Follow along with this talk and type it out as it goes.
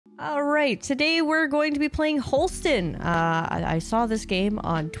All right, today we're going to be playing Holstin. I saw this game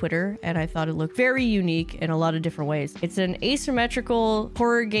on Twitter and I thought it looked very unique in a lot of different ways. It's an asymmetrical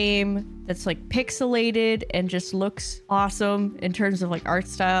horror game that's like pixelated and just looks awesome in terms of like art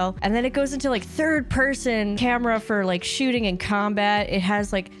style. And then it goes into like third person camera for like shooting and combat. It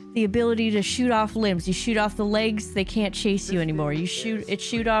has like the ability to shoot off limbs. You shoot off the legs, they can't chase you anymore. You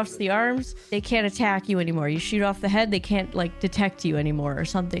shoot off the arms, they can't attack you anymore. You shoot off the head, they can't like detect you anymore or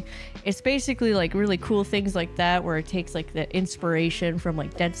something. It's basically like really cool things like that where it takes like the inspiration from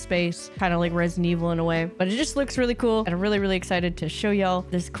like Dead Space, kind of like Resident Evil in a way. But it just looks really cool and I'm really excited to show y'all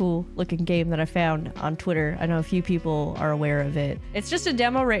this cool looking game that I found on Twitter. I know a few people are aware of it. It's just a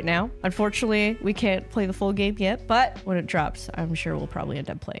demo right now. Unfortunately, we can't play the full game yet, but when it drops, I'm sure we'll probably end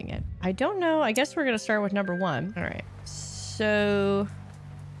up playing it. I don't know. I guess we're gonna start with number 1. All right. So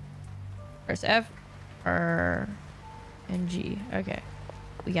press F, R, and G. Okay.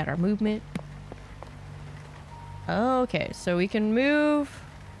 We got our movement. Okay, so we can move.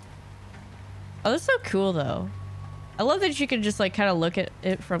 Oh, that's so cool though. I love that you can just like kind of look at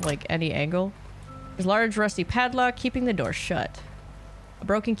it from like any angle. There's a large rusty padlock keeping the door shut. A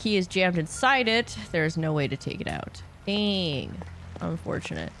broken key is jammed inside it. There's no way to take it out. Dang.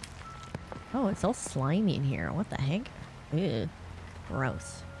 Unfortunate. Oh, it's all slimy in here. What the heck? Ew.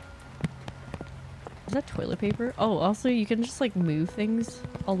 Gross. Is that toilet paper? Oh, also you can just like move things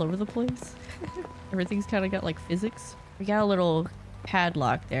all over the place. Everything's kind of got like physics. We got a little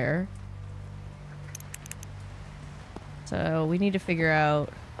padlock there. So we need to figure out...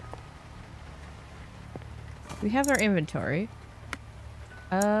 We have our inventory.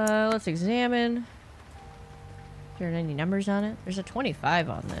 Let's examine. Is there any numbers on it? There's a 25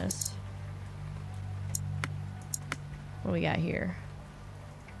 on this. What do we got here?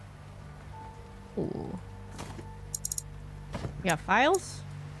 Ooh. We got files?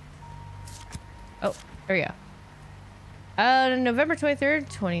 Oh, there we go. November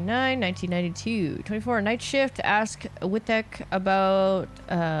 23rd, 29, 1992. 24, night shift. Ask Witek about,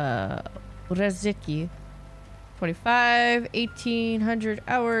 Reziki. 25, 1800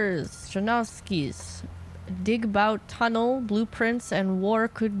 hours. Janovskis. Dig about tunnel, blueprints, and war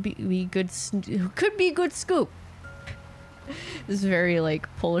could be good scoop. This very like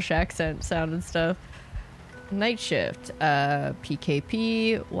Polish accent sound and stuff. Night shift.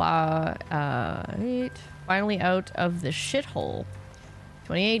 PKP. Wait. Finally out of the shithole.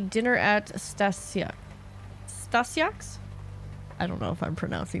 28. Dinner at Stasiak. Stasiak's? I don't know if I'm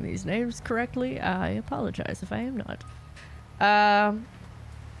pronouncing these names correctly. I apologize if I am not.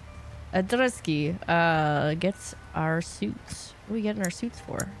 Adreski gets our suits. What are we getting our suits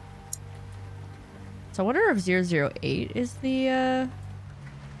for? So I wonder if 008 is the,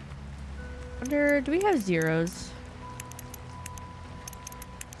 wonder, do we have zeros?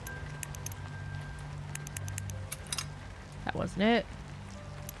 That wasn't it.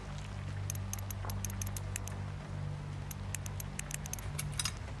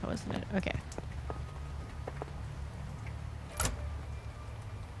 That wasn't it. Okay.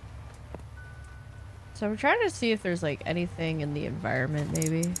 So I'm trying to see if there's like anything in the environment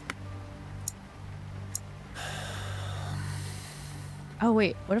maybe. Oh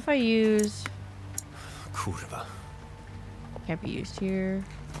wait, what if I use... Kurwa. Can't be used here.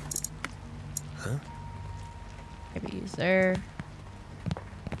 Huh? Can't be used there.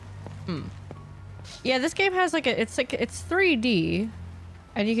 Yeah, this game has like a... It's 3D.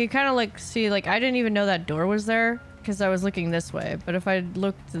 And you can kind of like see, like, I didn't even know that door was there because I was looking this way. But if I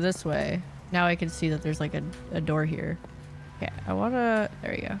looked this way, now I can see that there's like a door here. Okay, I wanna...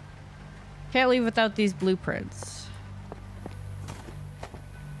 There you go. Can't leave without these blueprints.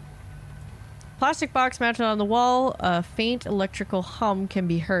 Plastic box mounted on the wall. A faint electrical hum can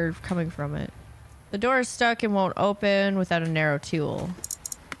be heard coming from it. The door is stuck and won't open without a narrow tool.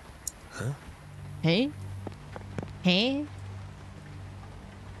 Huh? Hey? Hey?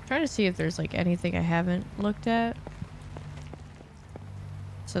 Trying to see if there's like anything I haven't looked at.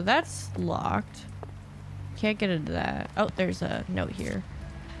 So that's locked. Can't get into that. Oh, there's a note here.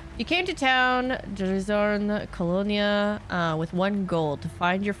 You came to town, Jeziorne-Kolonia, with one goal: to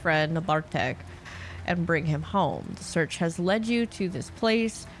find your friend Bartek and bring him home. The search has led you to this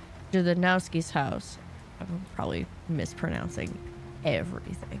place, to the Nowski's house. I'm probably mispronouncing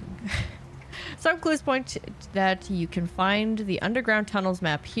everything. Some clues point that you can find the underground tunnels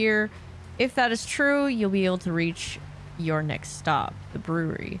map here. If that is true, you'll be able to reach your next stop, the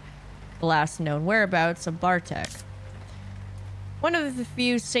brewery, the last known whereabouts of Bartek. One of the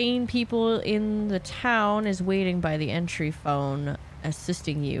few sane people in the town is waiting by the entry phone,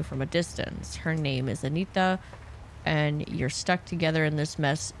 assisting you from a distance. Her name is Anita and you're stuck together in this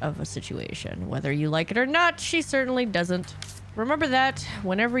mess of a situation. Whether you like it or not, she certainly doesn't. Remember that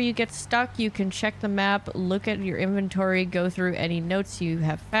whenever you get stuck, you can check the map, look at your inventory, go through any notes you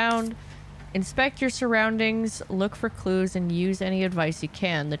have found, inspect your surroundings, look for clues, and use any advice you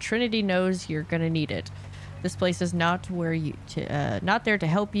can. The Trinity knows you're gonna need it. This place is not not there to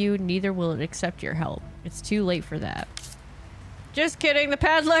help you, neither will it accept your help. It's too late for that. Just kidding, the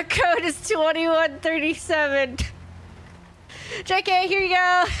padlock code is 2137. JK, here you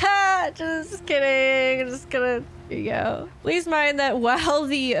go. Just kidding. Just gonna... Here you go. Please mind that while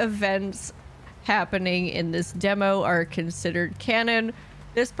the events happening in this demo are considered canon,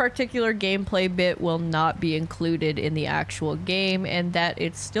 this particular gameplay bit will not be included in the actual game, and that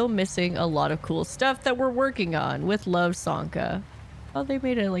it's still missing a lot of cool stuff that we're working on. With love, Sonka. Oh, they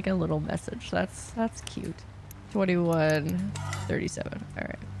made it like a little message. That's cute. 2137. All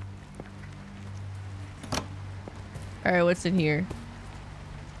right. All right, what's in here?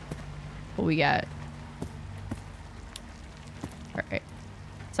 What we got? All right.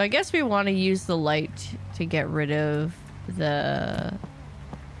 So I guess we want to use the light to get rid of the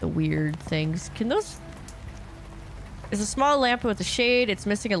weird things. Can those... It's a small lamp with a shade. It's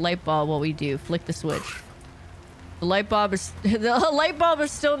missing a light bulb. What we do? Flick the switch. The light bulb is... the light bulb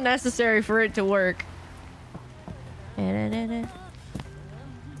is still necessary for it to work. I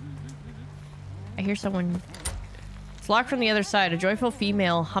hear someone... It's locked from the other side. A joyful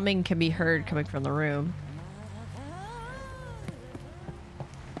female humming can be heard coming from the room.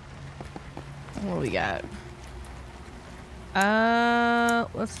 What do we got?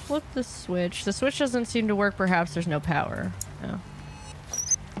 Let's flip the switch. The switch doesn't seem to work. Perhaps there's no power. No.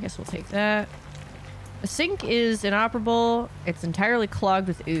 I guess we'll take that. The sink is inoperable. It's entirely clogged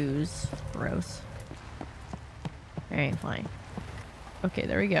with ooze. Gross. Alright, fine. Okay,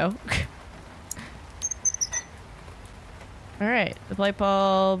 there we go. Alright, the light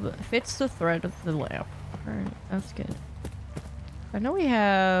bulb fits the thread of the lamp. Alright, that's good. I know we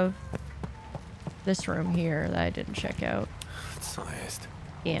have this room here that I didn't check out.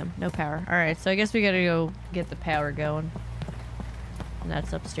 Damn, no power. Alright, so I guess we gotta go get the power going. And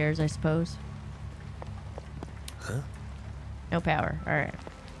that's upstairs, I suppose. Huh? No power. Alright.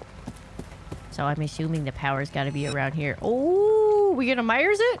 So I'm assuming the power's gotta be around here. Oh, we gonna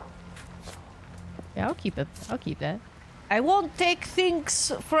Myers it? Yeah, I'll keep it. I'll keep that. I won't take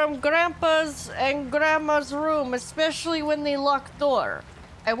things from Grandpa's and Grandma's room, especially when they lock door.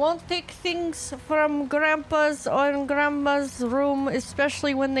 I won't take things from Grandpa's or Grandma's room,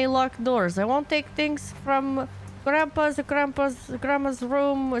 especially when they lock doors. I won't take things from Grandma's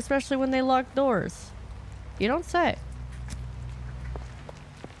room, especially when they lock doors. You don't say.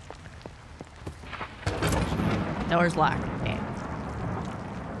 Door's locked. Damn.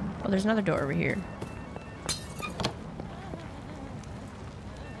 Oh, there's another door over here.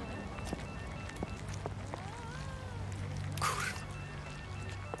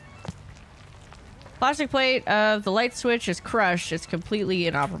 Plastic plate of the light switch is crushed. It's completely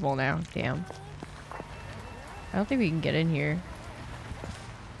inoperable now. Damn. I don't think we can get in here.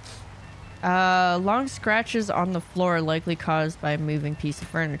 Long scratches on the floor likely caused by a moving piece of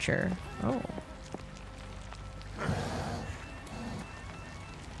furniture. Oh.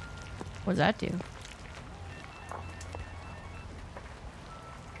 What does that do?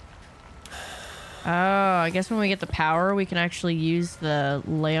 Oh, I guess when we get the power, we can actually use the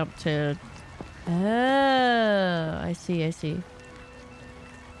lamp to... Oh, I see, I see.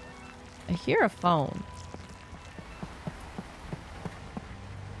 I hear a phone.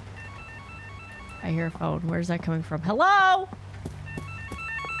 I hear a phone. Where's that coming from? Hello?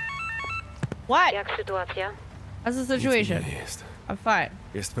 What? How's the situation? I'm fine.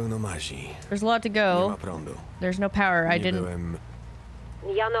 There's a lot to go. There's no power. I didn't...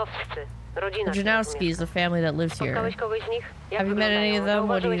 The Janowski's the family that lives here. Have you met any of them?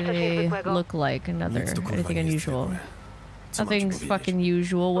 What do they look like? Anything unusual? Nothing's fucking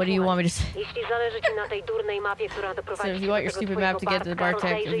usual. What do you want me to say? So if you want your stupid map to get to the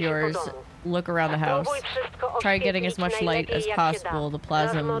bartech of yours, look around the house. Try getting as much light as possible. The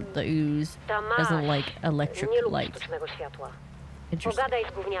plasm, the ooze, doesn't like electric light. Interesting.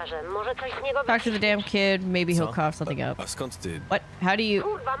 Talk to the damn kid. Maybe he'll cough something up. What? How do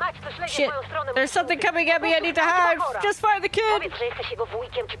you... Shit. There's something coming at me. I need to hide. Just find the kid.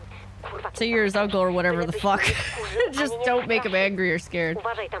 Say you're his uncle or whatever the fuck. Just don't make him angry or scared.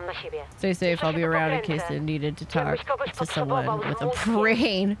 Stay safe. I'll be around in case they needed to talk to someone with a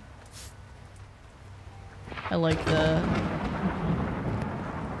brain. I like the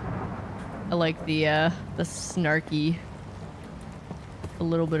snarky... A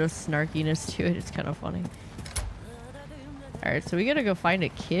little bit of snarkiness to it. It's kind of funny. All right, so we gotta go find a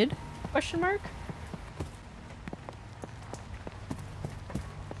kid? Question mark.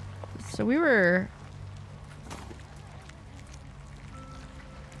 So we were.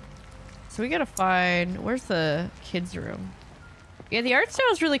 So we gotta find. Where's the kids' room? Yeah, the art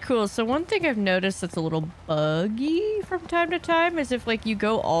style is really cool. So one thing I've noticed that's a little buggy from time to time is if like you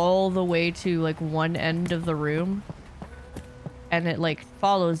go all the way to like one end of the room and it like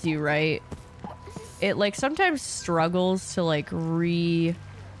follows you, right? It like sometimes struggles to like re-put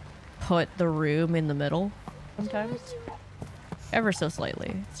the room in the middle sometimes. Ever so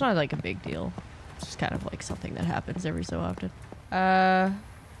slightly. It's not like a big deal. It's just kind of like something that happens every so often.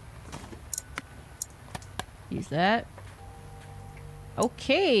 Use that.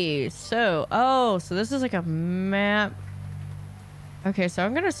 Okay, so, oh, so this is like a map. Okay, so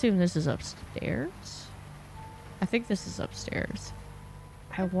I'm gonna assume this is upstairs. I think this is upstairs.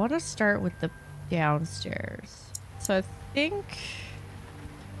 I want to start with the downstairs. So I think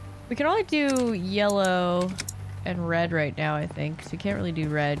we can only do yellow and red right now, I think. So we can't really do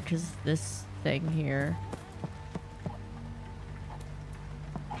red because this thing here.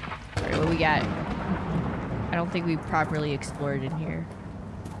 Alright, what we got? I don't think we properly explored in here.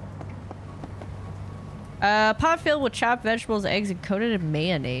 Pot filled with chopped vegetables, eggs, and coated in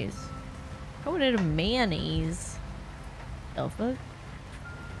mayonnaise. Coated in mayonnaise. Alpha.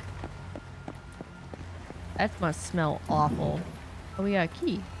 That must smell awful. Oh, we got a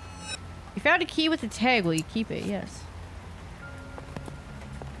key. You found a key with a tag. Will you keep it? Yes.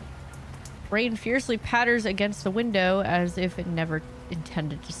 Rain fiercely patters against the window as if it never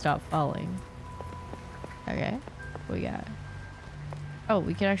intended to stop falling. Okay. What we got? Oh,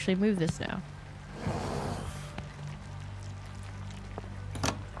 we can actually move this now.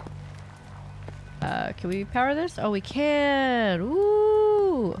 Can we power this? Oh, we can.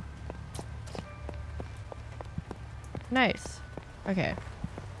 Ooh. Nice. Okay.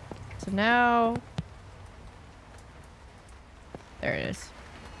 So now... There it is.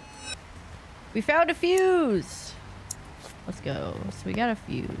 We found a fuse! Let's go. So we got a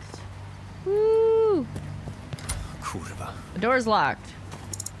fuse. Woo! Kurwa. The door's locked.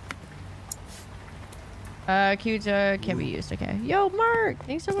 Q's can't be used. Okay. Yo, Mark!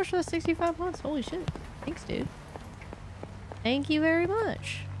 Thanks so much for the 65 months. Holy shit. Thanks, dude. Thank you very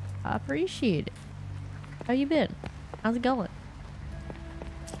much. I appreciate it. How you been? How's it going?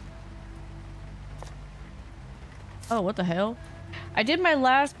 Oh, what the hell? I did my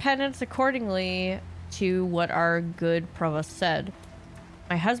last penance accordingly to what our good provost said.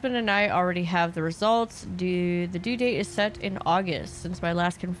 My husband and I already have the results. The due date is set in August. Since my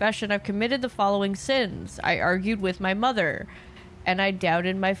last confession, I've committed the following sins. I argued with my mother, and I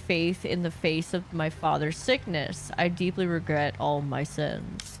doubted my faith in the face of my father's sickness. I deeply regret all my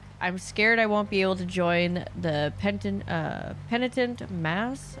sins. I'm scared I won't be able to join the penitent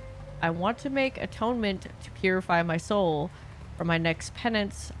mass. I want to make atonement to purify my soul. For my next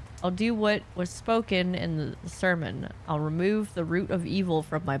penance, I'll do what was spoken in the sermon. I'll remove the root of evil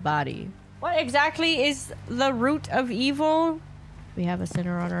from my body. What exactly is the root of evil? We have a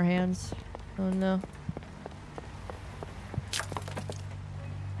sinner on our hands. Oh no.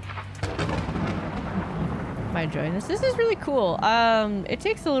 Am I enjoying this? This is really cool. It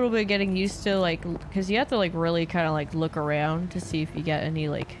takes a little bit of getting used to, like, because you have to like really kind of like look around to see if you get any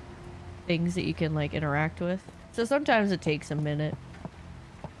like things that you can like interact with. So sometimes it takes a minute.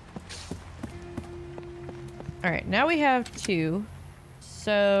 All right, now we have 2.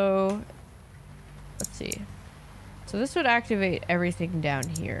 So let's see. So this would activate everything down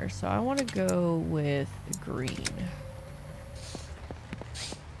here. So I want to go with green.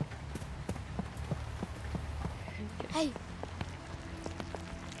 Hey.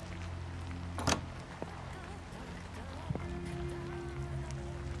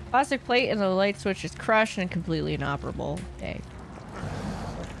 Plastic plate and the light switch is crushed and completely inoperable. Dang.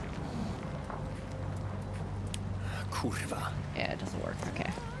 Kurwa. Yeah, it doesn't work.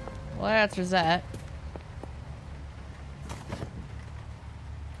 Okay. Well, that answers that.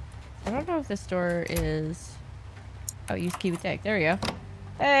 I don't know if this door is... Oh, use key with tag. There we go.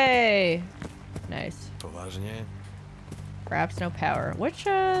 Hey! Nice. Poważnie? Perhaps no power. Which,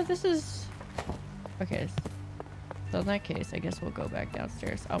 this is... Okay. So in that case, I guess we'll go back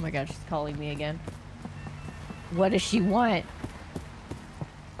downstairs. Oh my god, she's calling me again. What does she want?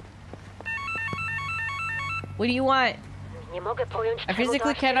 What do you want? I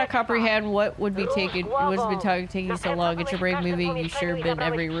physically cannot comprehend what would be taking taking so long. Get your brain moving. You sure been in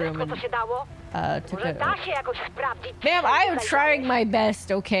every room and took a... Ma'am, I am trying my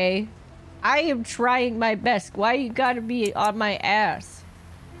best, okay? I am trying my best. Why you gotta be on my ass?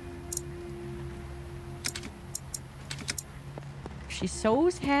 She's so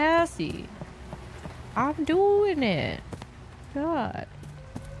sassy. I'm doing it. God.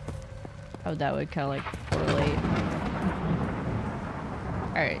 Oh, that would kind of like correlate.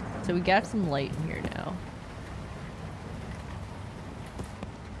 Alright, so we got some light in here now.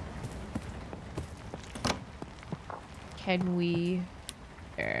 Can we...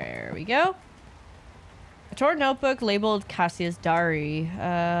 There we go. A torn notebook labeled Cassia's diary.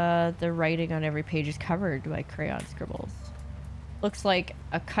 The writing on every page is covered by crayon scribbles. Looks like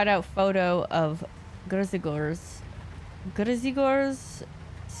a cutout photo of Jeziorne's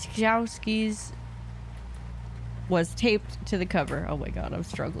Skowski's was taped to the cover. Oh my god, I'm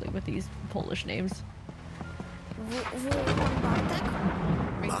struggling with these Polish names.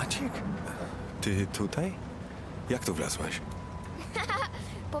 Maciek? Ty tutaj? Jak tu wlazłeś?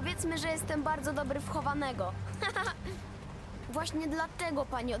 Powiedzmy, że jestem bardzo dobry w chowanego. Właśnie dlatego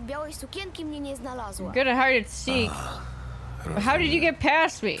pani od białej sukienki mnie nie znalazła. Good at hard to seek. How did you get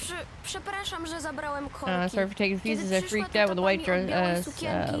past me? Przepraszam, że zabrałem korki. Sorry for taking pieces. I freaked out when the white dress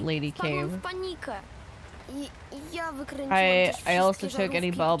lady came. W panikę. Ja I also took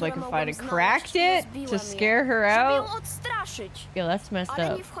any bulb I could find and cracked it to scare her out. Yeah, that's messed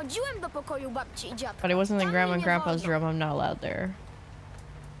up. But I wasn't in Grandma and Grandpa's room. I'm not allowed there.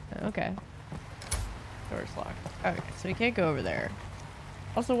 Okay. Door's locked. Okay, so we can't go over there.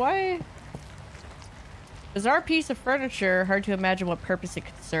 Also, why? Bizarre piece of furniture. Hard to imagine what purpose it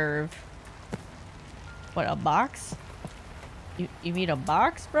could serve. What, a box? You mean a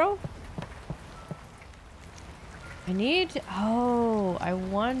box, bro? I need... Oh, I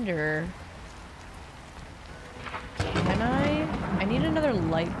wonder... Can I? I need another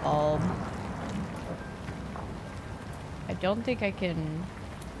light bulb. I don't think I can...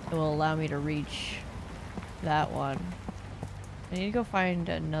 It will allow me to reach that one. I need to go find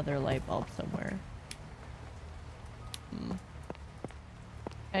another light bulb somewhere. Can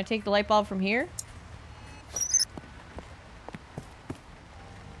I take the light bulb from here?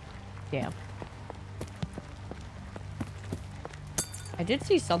 Damn. I did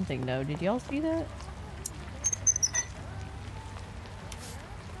see something though. Did y'all see that?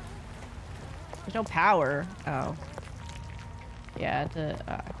 There's no power. Oh. Yeah,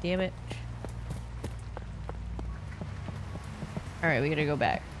 damn it. Alright, we gotta go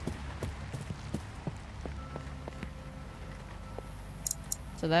back.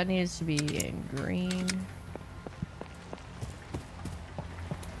 So that needs to be in green.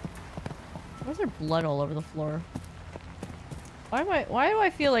 Why is there blood all over the floor? Why do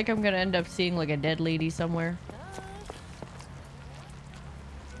I feel like I'm gonna end up seeing like a dead lady somewhere?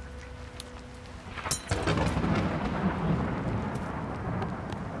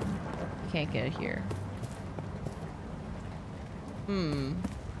 Can't get it here.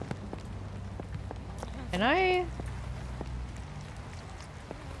 Can I?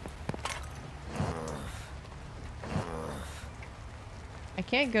 I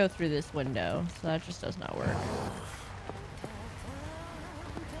can't go through this window, so that just does not work.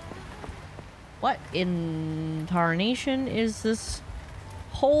 What in tarnation is this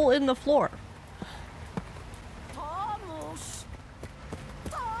hole in the floor?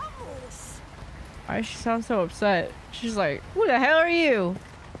 Why does she sound so upset? She's like, who the hell are you?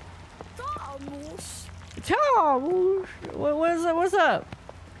 Tom! What's up?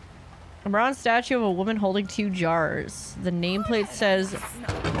 A bronze statue of a woman holding two jars. The nameplate says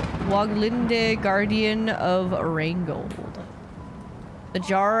Woglinde, Guardian of Reingold. The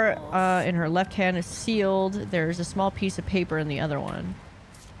jar in her left hand is sealed. There's a small piece of paper in the other one.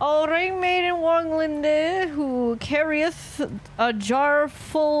 O ring maiden Woglinde, who carrieth a jar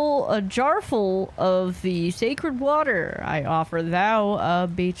full of the sacred water, I offer thou a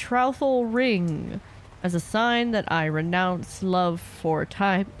betrothal ring as a sign that I renounce love for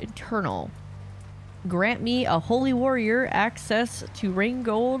time eternal. Grant me, a holy warrior, access to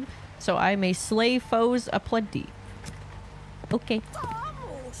Reingold so I may slay foes aplenty. Okay.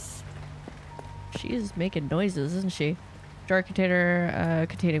 She is making noises, isn't she? Jar container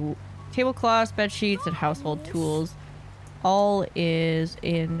containing tablecloths, bed sheets, and household tools. All is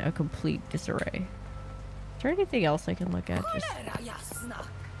in a complete disarray. Is there anything else I can look at?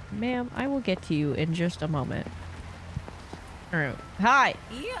 Ma'am, I will get to you in just a moment. Alright. Hi!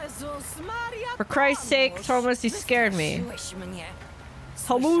 For Christ's sake, Thomas, you scared me.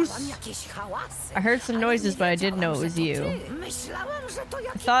 Thomas? I heard some noises, but I didn't know it was you.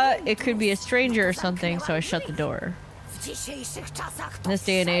 I thought it could be a stranger or something, so I shut the door. In this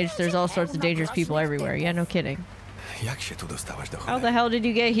day and age, there's all sorts of dangerous people everywhere. Yeah, no kidding. How the hell did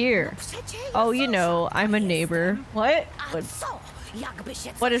you get here? Oh, you know, I'm a neighbor. What?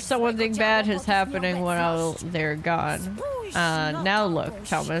 What if something bad is happening while they're gone? Now look,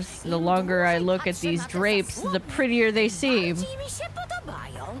 Thomas. The longer I look at these drapes, the prettier they seem.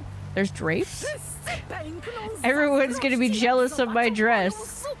 There's drapes? Everyone's gonna be jealous of my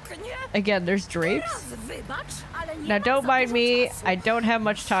dress. Again, there's drapes? Now don't mind me. I don't have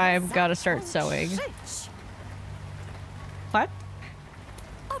much time. Gotta start sewing. What?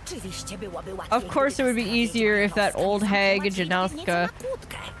 Of course it would be easier if that old hag Janowska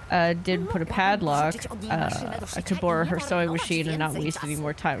didn't put a padlock. I could borrow her sewing machine and not waste any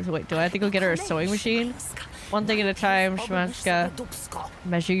more time. So wait, do I have to go get her a sewing machine? One thing at a time, Shmanska.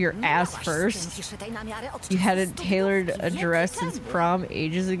 Measure your ass first. You hadn't tailored a dress since prom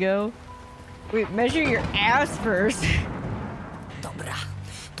ages ago. Wait, measure your ass first.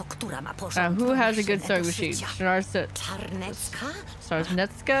 Who has a good sewing machine? Starsnetska?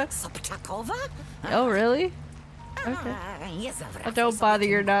 Oh, really? Okay. Don't bother,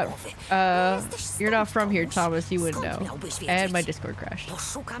 you're not from here, Thomas, you wouldn't know. And my Discord crashed.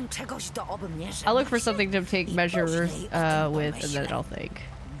 I'll look for something to take measures with, and then I'll think.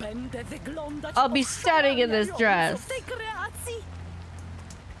 I'll be stunning in this dress.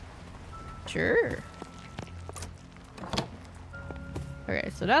 Sure.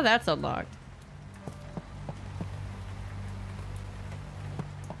 Okay, so now that's unlocked.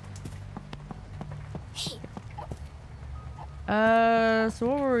 So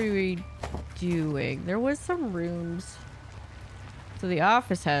what were we doing? There was some rooms. So the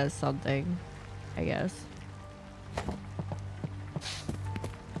office has something, I guess.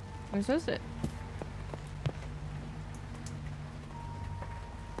 What is it? Is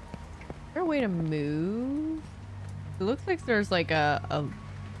there a way to move? It looks like there's like a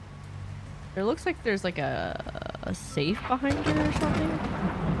safe behind it or something.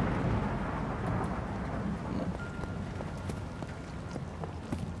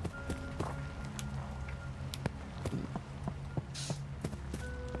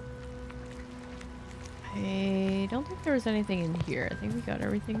 I don't think there was anything in here. I think we got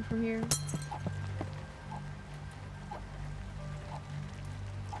everything from here.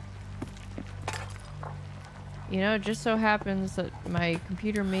 You know, it just so happens that my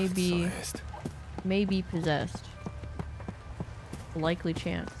computer may be possessed. A likely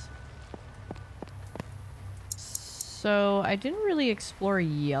chance. So I didn't really explore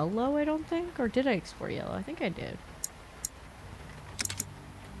yellow, I don't think. Or did I explore yellow? I think I did.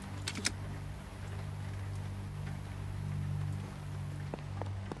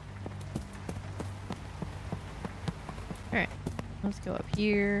 Alright, let's go up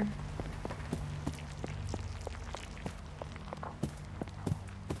here.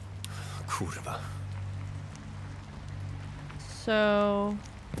 Kurwa. So,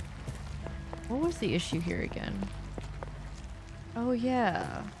 what was the issue here again? Oh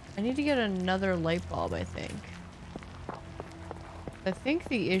yeah, I need to get another light bulb, I think. I think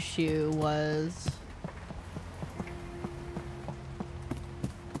the issue was...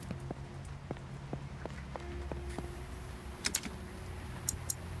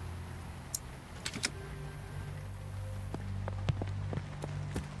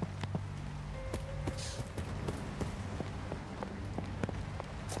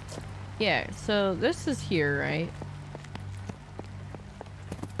 Yeah, so this is here, right?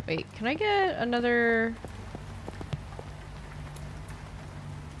 Wait, can I get another...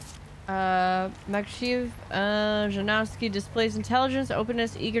 Makshiv Janowski displays intelligence,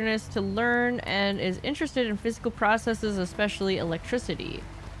 openness, eagerness to learn, and is interested in physical processes, especially electricity.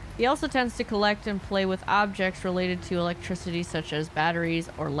 He also tends to collect and play with objects related to electricity, such as batteries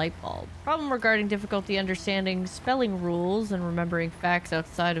or light bulbs. Problem regarding difficulty understanding spelling rules and remembering facts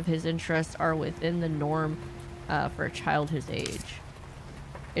outside of his interests are within the norm for a child his age.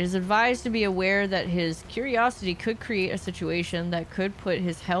 It is advised to be aware that his curiosity could create a situation that could put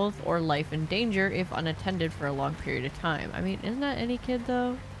his health or life in danger if unattended for a long period of time. I mean, isn't that any kid,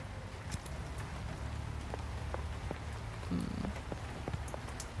 though?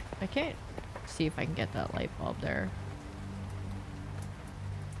 I can't see if I can get that light bulb there.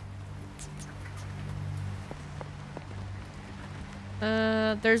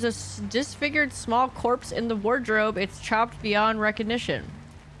 There's a disfigured small corpse in the wardrobe. It's chopped beyond recognition.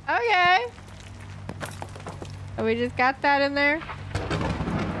 Okay. Oh, we just got that in there?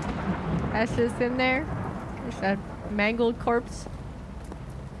 That's just in there? There's that mangled corpse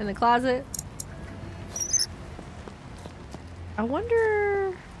in the closet. I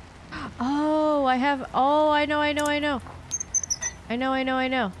wonder... Oh, I have... Oh, I know. I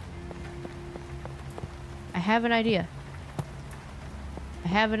have an idea.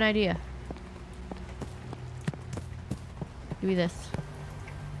 Give me this.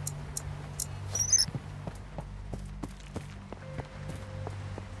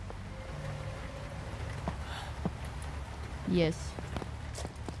 Yes.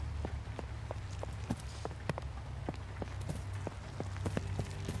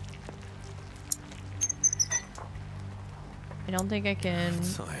 I don't think I can.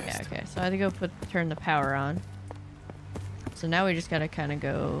 Yeah, okay. So I have to go turn the power on. So now we just gotta kind of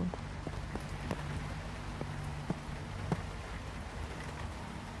go.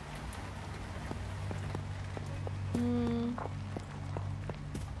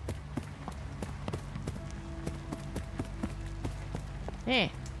 Eh.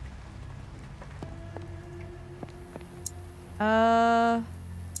 I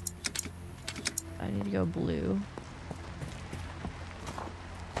need to go blue.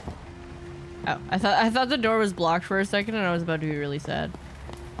 Oh, I thought the door was blocked for a second and I was about to be really sad.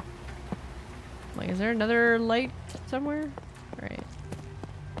 Like, is there another light somewhere? All right.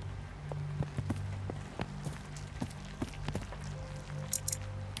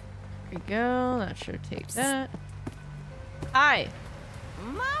 There we go. That should take that. Hi.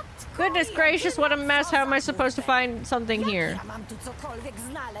 Goodness gracious, what a mess. How am I supposed to find something here?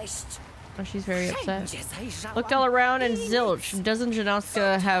 Oh, she's very upset. Looked all around and zilch. Doesn't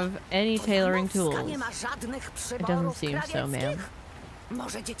Jeziorne-Kolonia have any tailoring tools? It doesn't seem so, ma'am.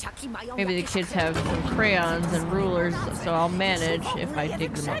 Maybe the kids have some crayons and rulers, so I'll manage if I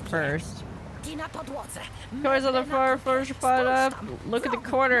dig them up first. Toys on the floor, floor spot up. Look at the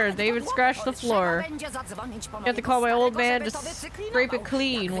corner. They even scratched the floor. I have to call my old man to scrape it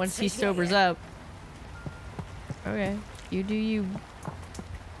clean once he sobers up. Okay, you do you.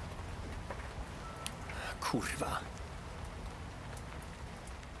 Kurwa.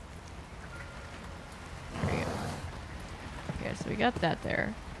 There you go. Okay, so we got that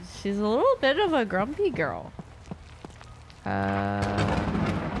there. She's a little bit of a grumpy girl.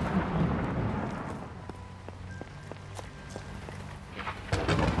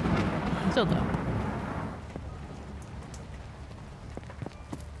 Still though.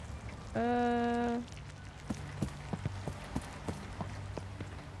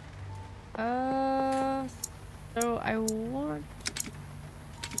 So I want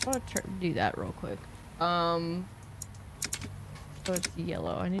to do that real quick. So it's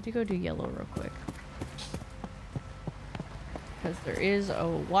yellow. I need to go do yellow real quick. Because there is a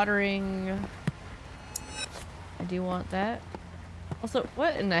watering. I do want that. Also,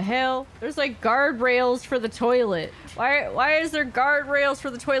 what in the hell? There's like guardrails for the toilet. Why is there guardrails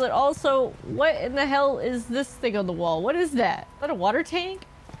for the toilet? Also, what in the hell is this thing on the wall? What is that? Is that a water tank?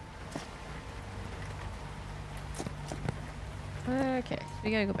 Okay, so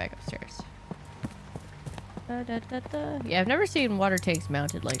we gotta go back upstairs. Yeah, I've never seen water tanks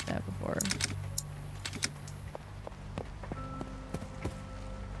mounted like that before.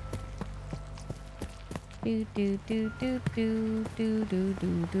 Do do do do do do do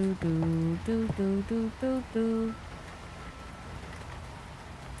do do do do do do do do.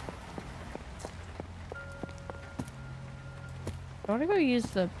 I want to go use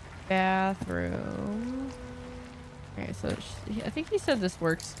the bathroom. Okay, so I think he said this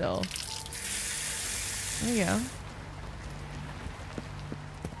works still. There you go.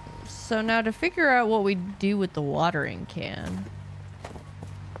 So now to figure out what we do with the watering can.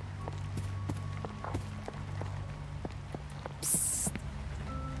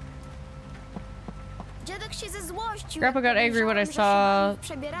 Grandpa got angry when I saw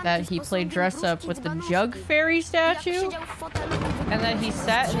that he played dress up with the Jug Fairy statue and that he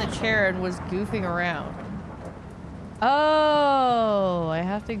sat in the chair and was goofing around. Oh, I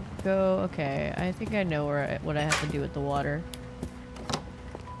have to go. Okay, I think I know what I have to do with the water.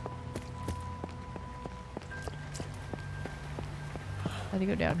 I have to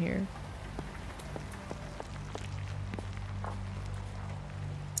go down here.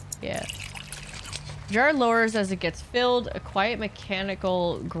 Yeah. Jar lowers as it gets filled. A quiet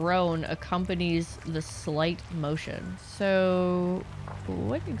mechanical groan accompanies the slight motion. So,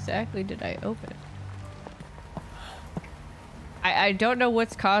 what exactly did I open? I don't know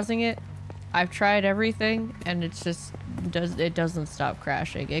what's causing it. I've tried everything, and it's just it doesn't stop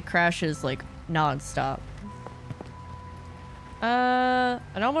crashing. It crashes like non-stop.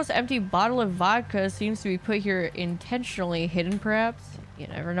 An almost empty bottle of vodka seems to be put here intentionally hidden, perhaps. You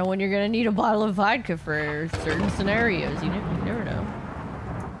never know when you're gonna need a bottle of vodka for certain scenarios. You never know.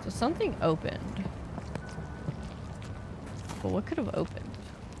 So something opened. But what could have opened?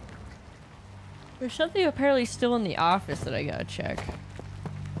 There's something apparently still in the office that I gotta check.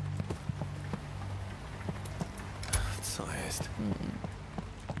 Co jest?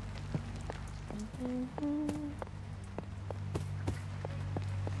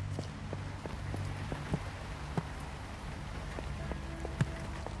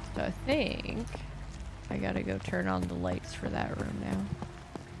 So I think I gotta go turn on the lights for that room now.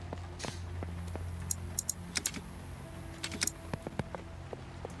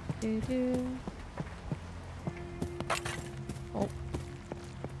 Oh.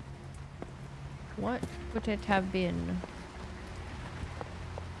 What would it have been?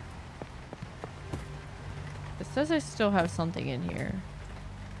 It says I still have something in here.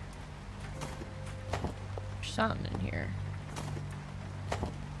 There's something in here.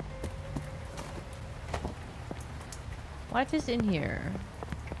 What is in here?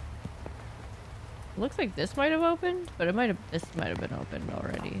 Looks like this might have opened, but this might have been opened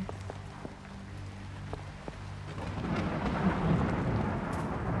already.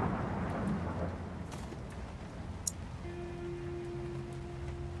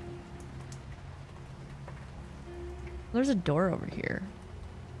 There's a door over here.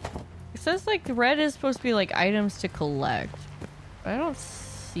 It says like red is supposed to be like items to collect. But I don't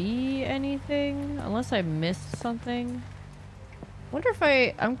see anything unless I missed something. Wonder if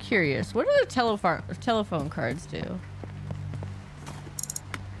I'm curious. What do the telephone cards do?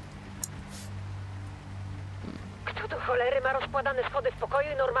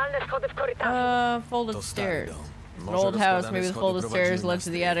 Folded stairs. An old house, maybe the folded stairs led to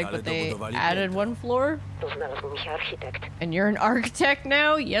the attic, but they added one floor? And you're an architect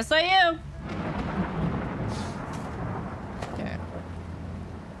now? Yes, I am! Okay.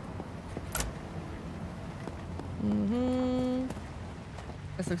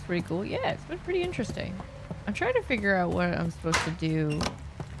 This looks pretty cool. Yeah, it's been pretty interesting. I'm trying to figure out what I'm supposed to do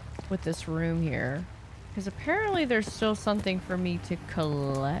with this room here. Because apparently there's still something for me to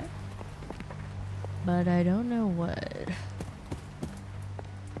collect. But I don't know what.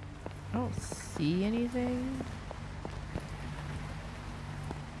 I don't see anything.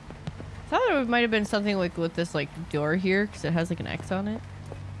 I thought it might have been something like with this like door here because it has like an X on it.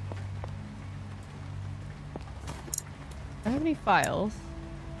 I don't have any files.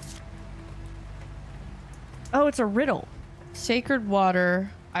 Oh, it's a riddle. Sacred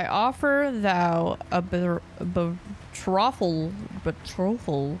water. I offer thou a betrothal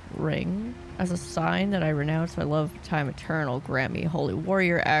ring as a sign that I renounce my love for time eternal. Grant me, holy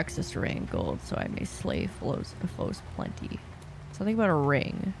warrior, access to rain and gold, so I may slay foes plenty. Something about a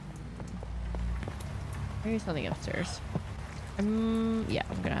ring. Maybe something upstairs. Yeah,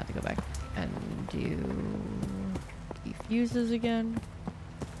 I'm gonna have to go back and do defuses again.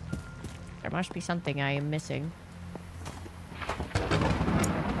 There must be something I am missing.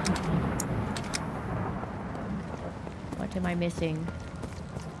 What am I missing?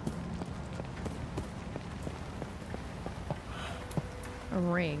 A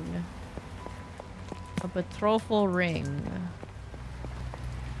ring. A betrothal ring.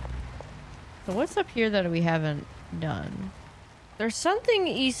 So what's up here that we haven't done? There's something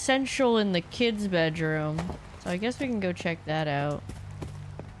essential in the kids' bedroom. So I guess we can go check that out.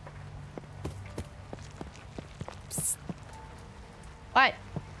 What?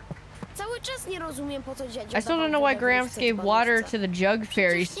 I still don't know why Gramps gave water to the jug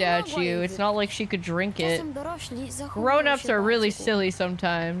fairy statue. It's not like she could drink it. Grown-ups are really silly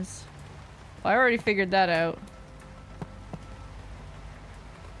sometimes. I already figured that out.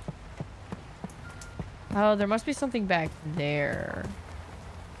 Oh, there must be something back there.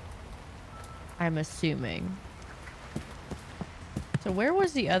 I'm assuming. So where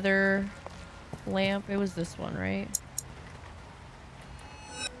was the other lamp? It was this one, right?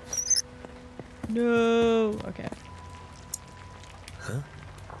 No. Okay. Huh?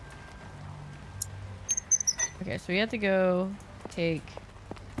 Okay, so we have to go take...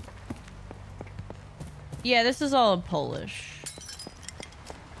 Yeah, this is all in Polish.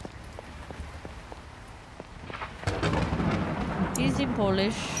 He's in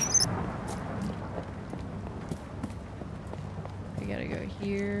Polish. We gotta go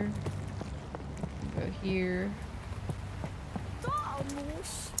here. Go here.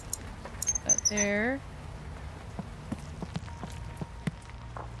 That there.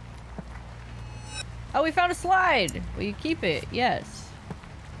 Oh, we found a slide! Will you keep it? Yes.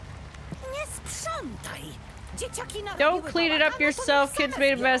 Don't clean it up yourself. Kids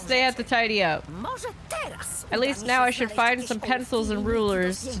made a mess. They have to tidy up. At least now I should find some pencils and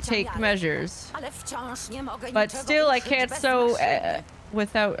rulers to take measures. But still, I can't sew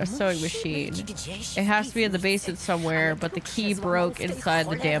without a sewing machine. It has to be in the basement somewhere, but the key broke inside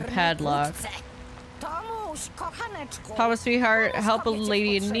the damn padlock. Thomas, sweetheart, help a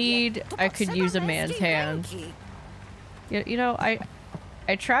lady in need. I could use a man's hand. You know, I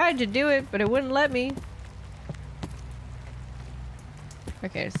tried to do it, but it wouldn't let me.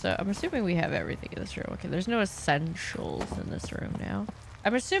 Okay, so I'm assuming we have everything in this room. Okay, there's no essentials in this room now.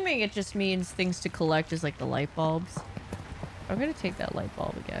 I'm assuming it just means things to collect is like the light bulbs. I'm gonna take that light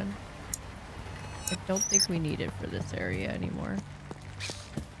bulb again. I don't think we need it for this area anymore.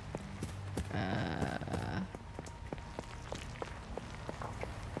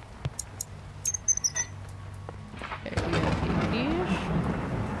 Okay, we have these.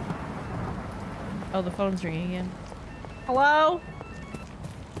 Oh, the phone's ringing again. Hello?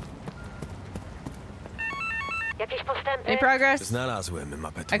 Any progress? Znalazłem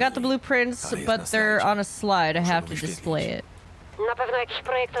mapę I got the blueprints, but they're on a slide. I have to display it. Na pewno jakiś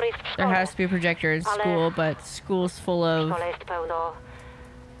projektor jest w There szkole. has to be a projector in school, but school's full W of... szkole jest pełno.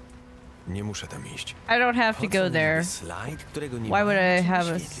 Nie muszę tam iść. I don't have to Po co go mi there. slajd, którego nie Why would ma I czym have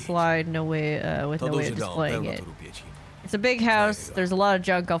a wyświetlić? slide no way, with To no way duży of dom, displaying pełno it? tu rupieci. It's a big house. There's a lot of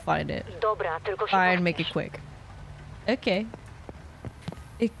junk. I'll find it. Dobra, tylko się Fine, make pośpiesz. it quick. Okay.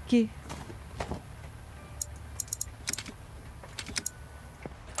 Okay.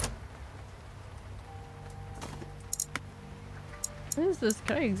 What is this?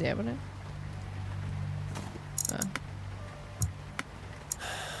 Can I examine it?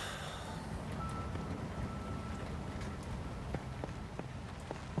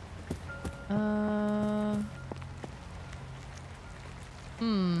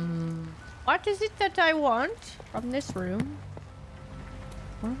 What is it that I want from this room?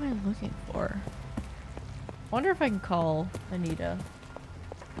 What am I looking for? I wonder if I can call Anita.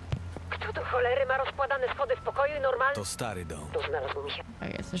 Kto do cholery ma rozkładane schody w pokoju i normalnie? To stary dom. Tu znalazł mi się.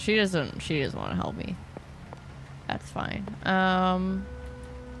 Okay, so she doesn't want to help me. That's fine.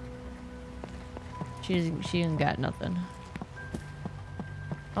 She ain't got nothing.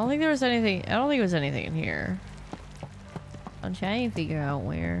 I don't think there was anything. I don't think there was anything in here. I'm trying to figure out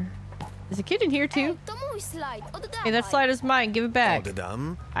where. Is a kid in here too? Ej, to mój slajd, oddawaj. Hey, that slide is mine. Give it back.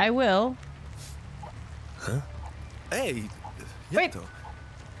 Oddam. I will. Ej, jak Wait. to?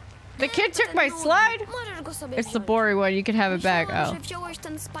 The kid took my slide? Możesz go sobie It's the wziąć. boring one. You can have it back. Myślałam, Oh. że wziąłeś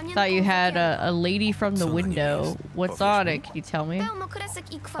ten z panienką Thought you w had okienku. a lady from the Co na nim window. jest? What's Powiesz on mi? it? Can you tell me? Pełno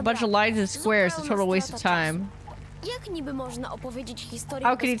kresek i A kwadratów. bunch of lines and squares. It's a total waste of Zupełna time. strata czasu. Jak niby można opowiedzieć historię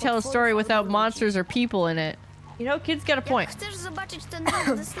How can you bez tell a potworów story albo without ludzi? monsters or people in it? You know, kid's got a Jak point. chcesz zobaczyć ten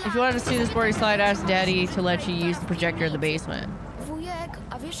nudny slajd, If you wanted to see this boring slide, ask Daddy to let you Tutaj use the projector in the basement. Wujek,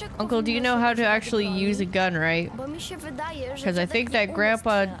 a wiesz, jak Uncle, do you know how to actually use a gun, right? Bo mi się wydaje, że Because I dziadek think nie that umie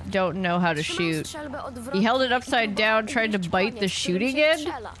Grandpa strzelać. don't know how to Trzymał shoot. strzelbę odwrotnie He held it i upside próbował down, tried to ugryźć bite paniec, the którym shooting się end.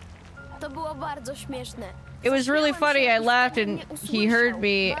 strzela. To było bardzo śmieszne. It was really Zaśmiałem funny. się I i laughed wtedy and mnie he heard usłyszał.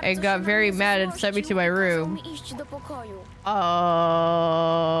 me and Bardzo got się very na mad mnie and sent me to my złościł i kazał room. mi iść do pokoju.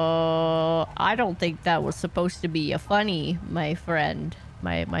 Oh, I don't think that was supposed to be a funny, my friend.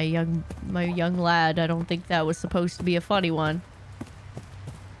 My young lad. I don't think that was supposed to be a funny one.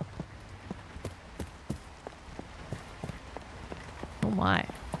 Oh my.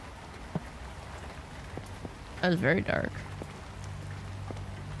 That was very dark.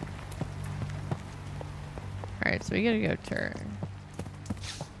 Alright, so we gotta go turn.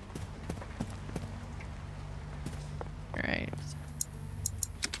 Alright.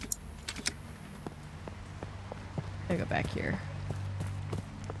 I go back here.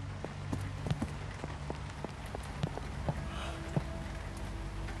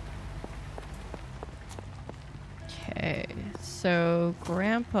 Okay, so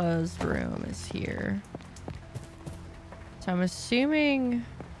Grandpa's room is here. So I'm assuming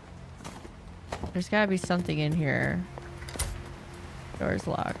there's gotta be something in here. Door's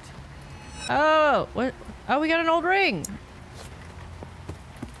locked. Oh, what? Oh, we got an old ring.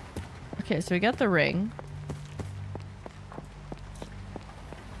 Okay, so we got the ring.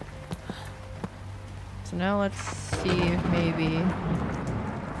 So now let's see if maybe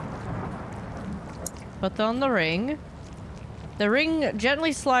put on the ring. The ring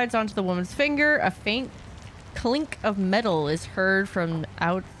gently slides onto the woman's finger. A faint clink of metal is heard from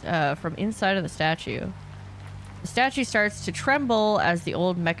inside of the statue. The statue starts to tremble as the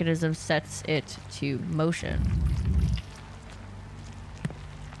old mechanism sets it to motion.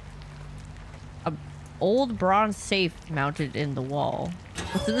 An old bronze safe mounted in the wall.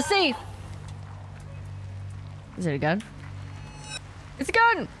 What's in the safe? Is it a gun? It's a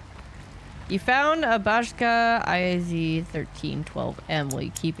gun! You found a Bashka IZ 1312M. Will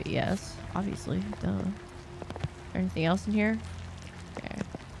you keep it? Yes. Obviously. Duh. Anything else in here? Okay.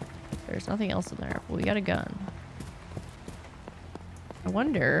 There's nothing else in there. But we got a gun. I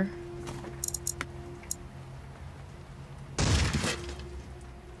wonder...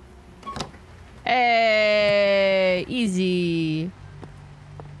 Hey! Easy.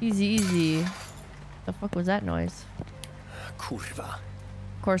 Easy, easy. The fuck was that noise? Kurwa.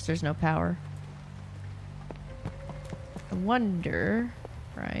 Of course there's no power. I wonder...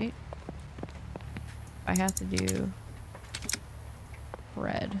 right? I have to do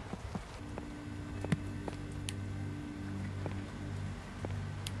red.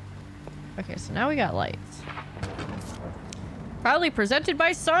 Okay, so now we got lights. Proudly presented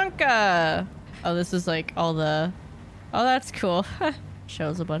by Sonka! Oh, this is like all the... Oh, that's cool.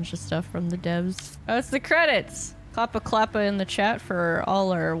 Shows a bunch of stuff from the devs. Oh, it's the credits! Clappa clappa in the chat for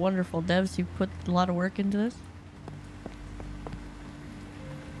all our wonderful devs who put a lot of work into this.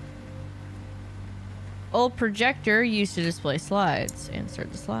 Old projector used to display slides.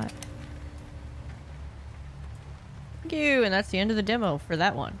 Insert the slide. Thank you, and that's the end of the demo for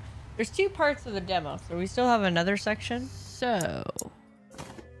that one. There's 2 parts of the demo, so we still have another section. So...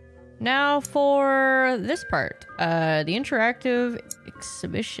 now for this part. The interactive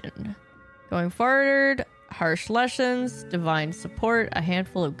exhibition. Going forward, harsh lessons, divine support, a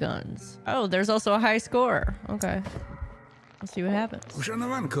handful of guns. Oh, there's also a high score. Okay. Let's see what happens.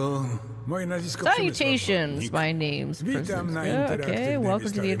 Uszanowanko, moje nazwisko Salutations, Przemysław. my name's Witam na Princess. Okay, interaktywnej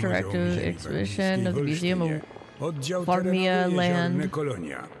welcome to the wystawie interactive Muzeum Ziemi exhibition of the Wolsztyńskiej Museum w of... Olsztynie. Oddział Formia terenowy Land.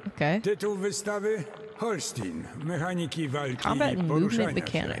 Jeziorne-Kolonia. Okay. Tytuł wystawy Holstin, mechaniki walki Combat i and movement poruszania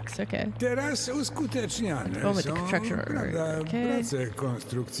mechanics, się. okay. Teraz uskuteczniane Moment, są, the construction prawda, okay. prace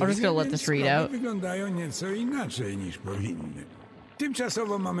konstrukcyjne, I'm just gonna let this read więc out. wyglądają nieco inaczej niż powinny.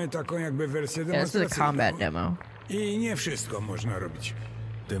 Tymczasowo mamy taką jakby wersję Yeah, this is a demonstracyjną. combat demo. I nie wszystko można robić.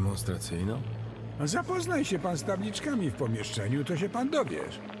 Demonstracyjną? Zapoznaj się pan z tabliczkami w pomieszczeniu, to się pan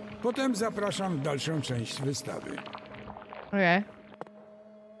dowiesz. Potem zapraszam w dalszą część wystawy. Okay.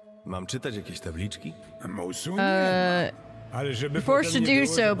 Mam czytać jakieś tabliczki? Musu nie ma. Ale żeby Forced to potem nie do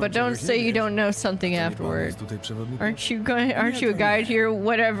było, so, że pan but don't czegoś say nie you wie. don't know something Nie pan afterward. jest tutaj przewodnikiem? Aren't you a guide here?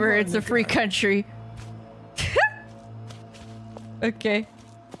 Whatever, it's a free country. Okay.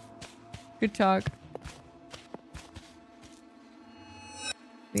 Good talk.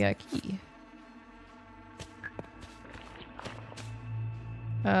 We got a key.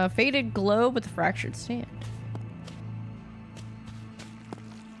 Faded globe with a fractured stand.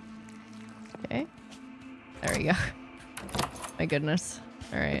 Okay. There we go. My goodness.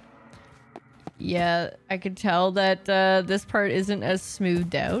 Alright. Yeah, I could tell that this part isn't as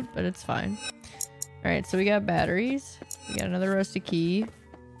smoothed out, but it's fine. Alright, so we got batteries. We got another rusty key.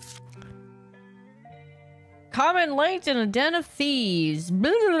 Common light in a den of thieves.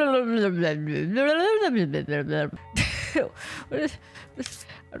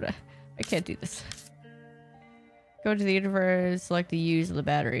 I can't do this. Go to the universe, select the use of the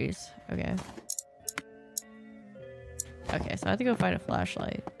batteries. Okay. Okay, so I have to go find a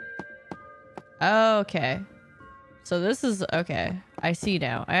flashlight. Okay. So this is okay. I see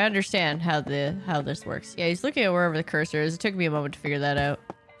now. I understand how this works. Yeah, he's looking at wherever the cursor is. It took me a moment to figure that out.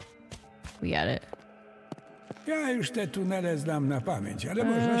 We got it. Ja już te tunele znam na pamięć, ale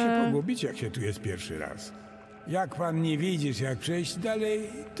można się pogubić, jak się tu jest pierwszy raz. Jak pan nie widzisz, jak przejść dalej,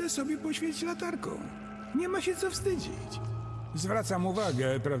 to sobie poświeć latarką. Nie ma się co wstydzić. Zwracam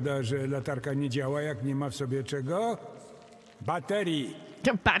uwagę, prawda, że latarka nie działa, jak nie ma w sobie czego? Baterii.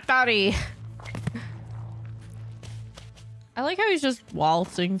 The battery. I like how he's just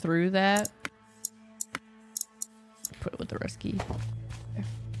waltzing through that. Put it with the rest key. Okay.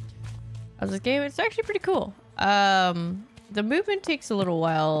 How's this game? It's actually pretty cool. The movement takes a little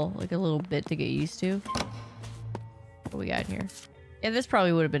while, like a little bit to get used to. What we got here? Yeah, this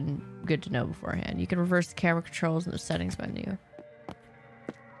probably would have been good to know beforehand. You can reverse the camera controls in the settings menu.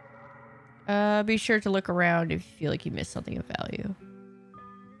 Be sure to look around if you feel like you missed something of value.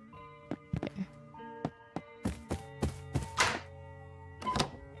 Okay.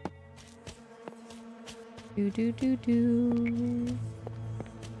 Do do do do.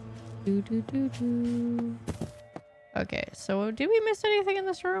 Do do do do. Okay, so did we miss anything in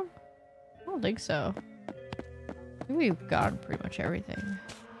this room? I don't think so. I think we've gotten pretty much everything.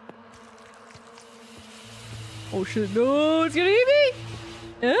 Oh shit, no, it's gonna eat me!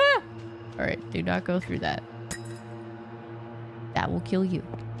 Ah! Alright, do not go through that. That will kill you.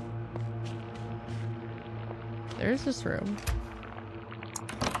 There's this room.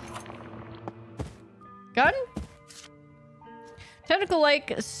 Gun?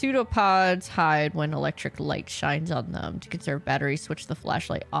 Tentacle-like pseudopods hide when electric light shines on them. To conserve batteries, switch the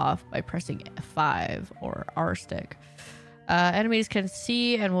flashlight off by pressing F5 or R stick. Enemies can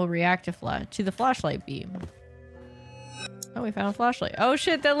see and will react to the flashlight beam. Oh, we found a flashlight. Oh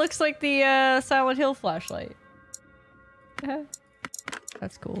shit, that looks like the Silent Hill flashlight.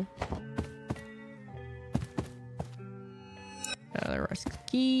 That's cool. Another rusty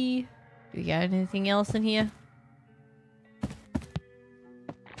key. Do we got anything else in here?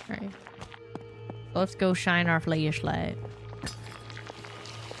 Alright. Let's go shine our flashlight.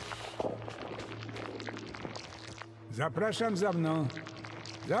 Zapraszam za mną.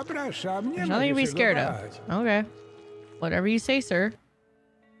 Zapraszam, nie There's ma nothing to be się scared czego of. bać. Okay. Whatever you say, sir.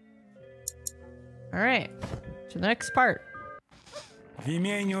 Alright. To the next part. W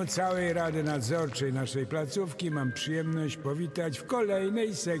imieniu całej Rady Nadzorczej naszej placówki mam przyjemność powitać w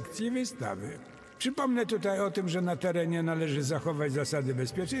kolejnej sekcji wystawy. Przypomnę tutaj o tym, że na terenie należy zachować zasady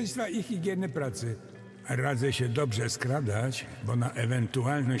bezpieczeństwa i higieny pracy. Radzę się dobrze skradać, bo na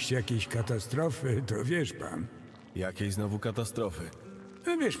ewentualność jakiejś katastrofy, to wiesz pan. Jakiej znowu katastrofy?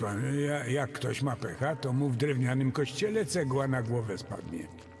 No wiesz pan, jak ktoś ma pecha, to mu w drewnianym kościele cegła na głowę spadnie.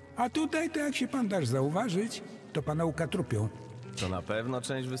 A tutaj, to jak się pan dasz zauważyć, to pana ukatrupią. To na pewno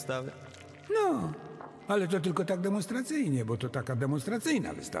część wystawy? No, ale to tylko tak demonstracyjnie, bo to taka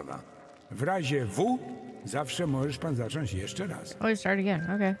demonstracyjna wystawa. W razie W zawsze możesz pan zacząć jeszcze raz. Oh, you start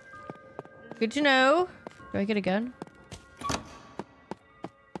again. Okay. Good to know. Do I get a gun?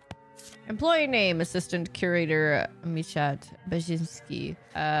 Employee name, Assistant Curator Michat Bazinski.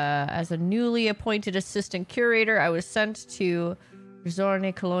 As a newly appointed Assistant Curator, I was sent to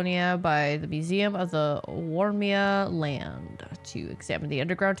Jeziorne-Kolonia by the Museum of the Warmia Land to examine the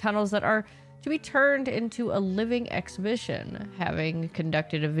underground tunnels that are to be turned into a living exhibition. Having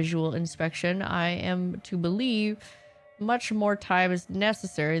conducted a visual inspection, I am to believe much more time is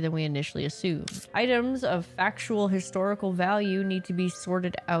necessary than we initially assumed. Items of factual historical value need to be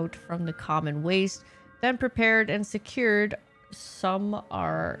sorted out from the common waste, then prepared and secured. Some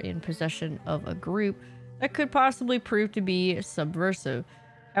are in possession of a group that could possibly prove to be subversive.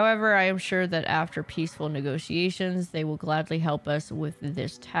 However, I am sure that after peaceful negotiations, they will gladly help us with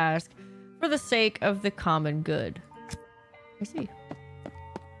this task for the sake of the common good. I see.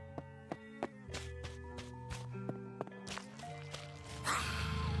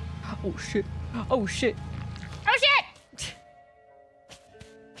 Oh shit. Oh shit. Oh shit!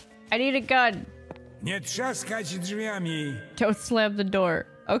 I need a gun. Nie trzaskać drzwiami. Don't slam the door.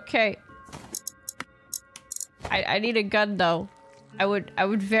 Okay. I need a gun though. I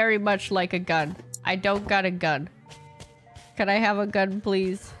would very much like a gun. I don't got a gun. Can I have a gun,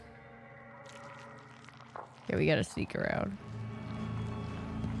 please? Okay, we gotta sneak around.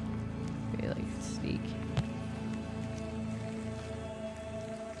 Okay, like sneak.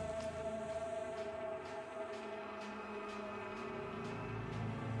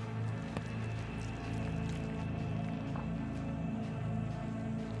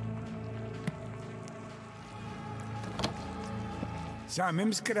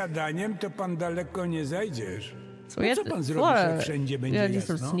 Samym skradaniem to pan daleko nie zajdziesz. So No we co have pan to zrobisz, jak wszędzie będzie do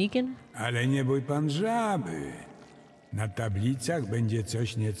some jasno? sneaking. Ale nie bój pan żaby. Na tablicach będzie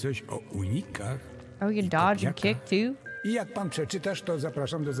coś niecoś o unikach. Oh, we can dodge and kick too? I jak pan przeczytasz, to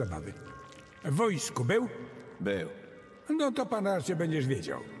zapraszam do zabawy. W wojsku był? Był. No to pan raczej będziesz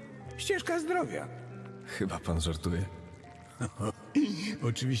wiedział. Ścieżka zdrowia. Chyba pan żartuje.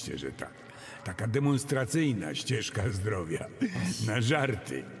 Oczywiście, że tak. Taka demonstracyjna ścieżka zdrowia. Na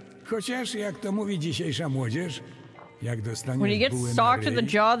żarty. Chociaż, jak to mówi dzisiejsza młodzież, jak dostaniesz When you get bułę na socked in the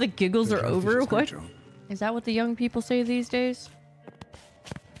ryj, jaw, the giggles to are żarty over? się What? skończą. Is that what the young people say these days?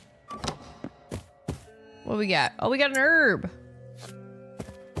 What we got? Oh, we got an herb.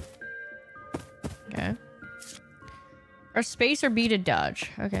 Okay. Or space or B to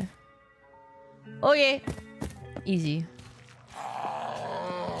dodge. Okay. Oh, yeah. Easy.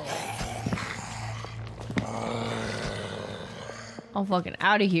 I'm fucking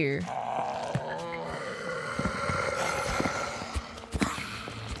out of here.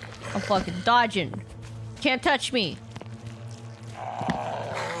 I'm fucking dodging. Can't touch me.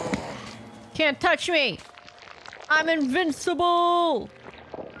 Can't touch me. I'm invincible.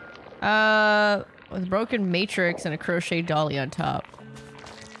 With a broken matrix and a crochet dolly on top.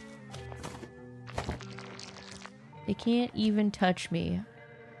 They can't even touch me.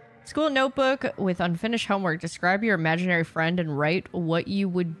 School notebook with unfinished homework. Describe your imaginary friend and write what you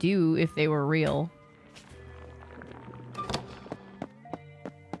would do if they were real.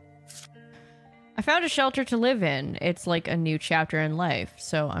 I found a shelter to live in. It's like a new chapter in life,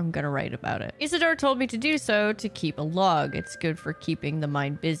 so I'm gonna write about it. Isidore told me to do so to keep a log. It's good for keeping the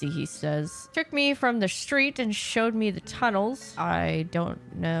mind busy, he says. Took me from the street and showed me the tunnels. I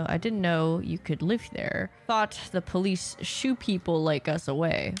didn't know you could live there. Thought the police shoo people like us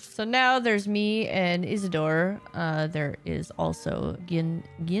away. So now there's me and Isidore. There is also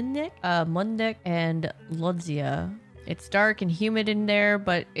Ginnek, Mundek, and Lodzia. It's dark and humid in there,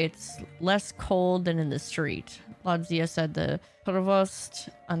 but it's less cold than in the street. Lodzia said the Provost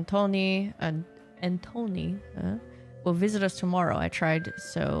Antoni will visit us tomorrow. I tried,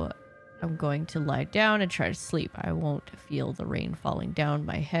 so I'm going to lie down and try to sleep. I won't feel the rain falling down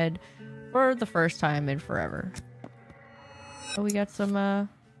my head for the first time in forever. Oh, we got some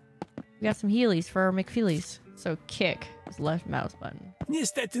Heelys for our McFeelies. So kick is left mouse button.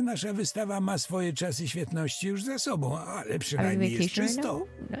 Niestety nasza wystawa ma swoje czasy świetności już za sobą, ale Having przynajmniej jest vacation right czysto. now?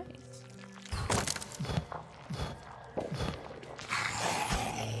 Nice.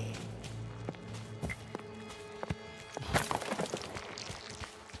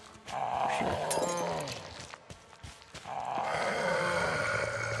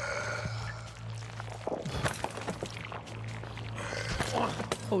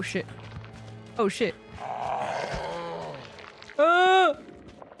 Oh shit. Oh shit. Oh!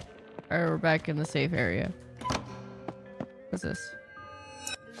 Alright, we're back in the safe area. What's this?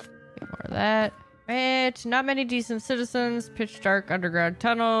 Get more of that. Right, not many decent citizens, pitch dark underground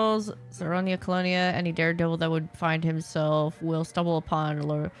tunnels, Jeziorne-Kolonia, any daredevil that would find himself will stumble upon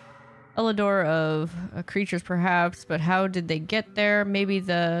a lure of creatures perhaps, but how did they get there? Maybe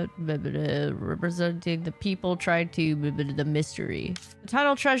the representing the people tried to the mystery. The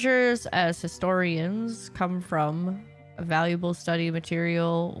tunnel treasures as historians come from a valuable study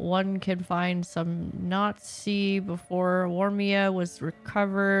material. One can find some Nazi before Warmia was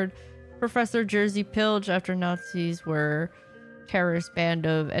recovered. Professor Jersey Pilge after Nazis were terrorist band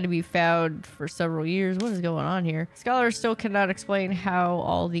of enemy found for several years. What is going on here? Scholars still cannot explain how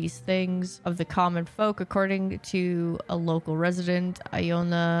all these things of the common folk, according to a local resident,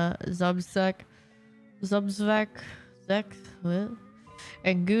 Iona Zubzek,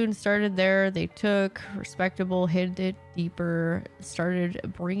 and Goon started there. They took respectable, hid it deeper, started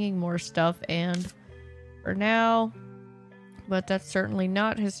bringing more stuff, and for now, but that's certainly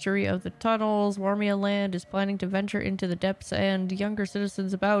not history of the tunnels. Warmia land is planning to venture into the depths, and younger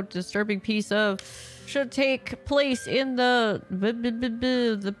citizens about disturbing peace of should take place in the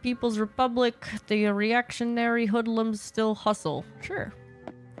People's Republic. The reactionary hoodlums still hustle. Sure.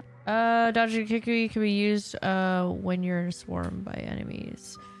 Dodging Kikui can be used when you're in a swarm by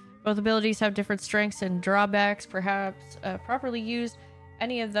enemies. Both abilities have different strengths and drawbacks. Perhaps properly used,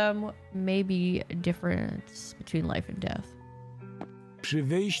 any of them may be a difference between life and death. Przy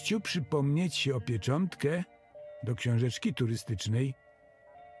wyjściu przypomnieć się o pieczątkę do książeczki turystycznej.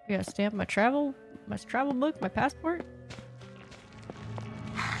 I gotta stamp my travel book, my passport.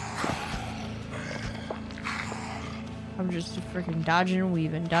 I'm just freaking dodging and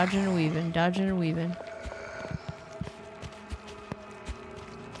weaving, dodging and weaving, dodging and weaving.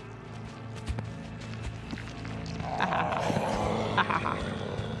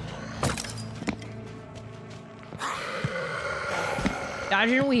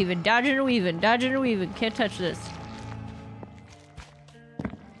 Dodging and weaving, dodging and weaving, dodging and weaving. Can't touch this.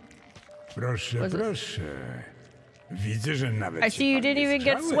 Proszę, proszę. Widzę, że nawet I see you didn't even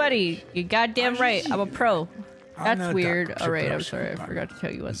get sweaty. You goddamn right. I'm a pro. That's weird. Alright, I'm sorry. I forgot to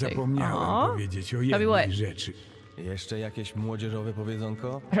tell you one thing. Zapomniałem powiedzieć o Tell me what? jednej rzeczy. Jeszcze jakieś młodzieżowe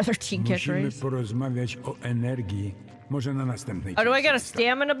powiedzonko? Another teen Musimy catchphrase. porozmawiać o energii. Może na następnej Oh, do I got a części.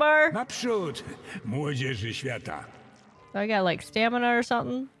 stamina bar? Naprzód, młodzieży świata. Do I got like stamina or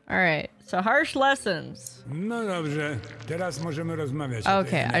something? Alright, so harsh lessons. No dobrze, teraz możemy rozmawiać o tej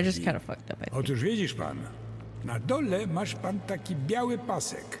Okay, I energii. just kind of fucked up, I think. Otóż widzisz pan, na dole masz pan taki biały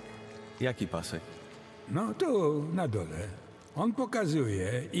pasek. Jaki pasek? No tu, na dole. On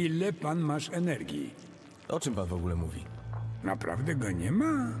pokazuje, ile pan masz energii. O czym pan w ogóle mówi? Naprawdę go nie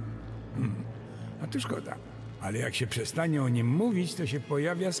ma? A to szkoda. Ale jak się przestanie o nim mówić, to się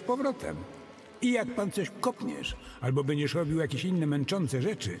pojawia z powrotem. I jak pan coś kopniesz, albo będziesz robił jakieś inne męczące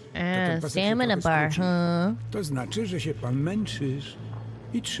rzeczy, to ten pasek się stamina trochę bar, skróci. huh? To znaczy, że się pan męczysz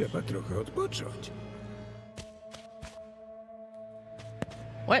i trzeba trochę odpocząć.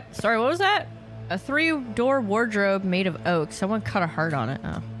 What? Sorry, what was that? A 3-door wardrobe made of oak. Someone cut a heart on it.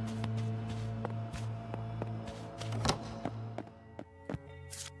 Oh.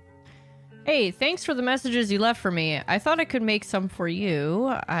 Hey, thanks for the messages you left for me. I thought I could make some for you.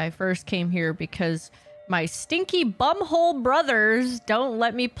 I first came here because my stinky bumhole brothers don't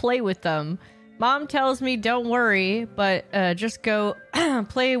let me play with them. Mom tells me don't worry, but just go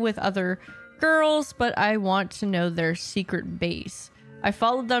play with other girls, but I want to know their secret base. I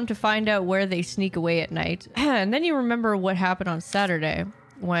followed them to find out where they sneak away at night. And then you remember what happened on Saturday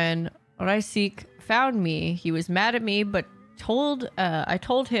when I seek found me. He was mad at me, but I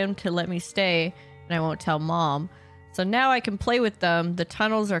told him to let me stay and I won't tell Mom. So now I can play with them. The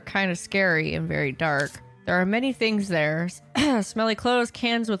tunnels are kind of scary and very dark. There are many things there. Smelly clothes,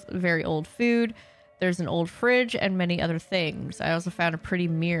 cans with very old food. There's an old fridge and many other things. I also found a pretty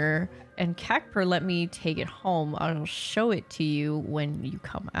mirror and Kakper let me take it home. I'll show it to you when you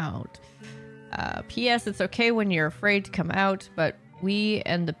come out. P.S. It's okay when you're afraid to come out, but we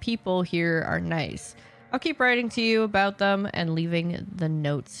and the people here are nice. I'll keep writing to you about them and leaving the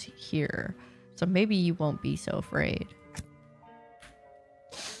notes here. So maybe you won't be so afraid.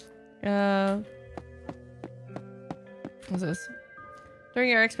 What's this? During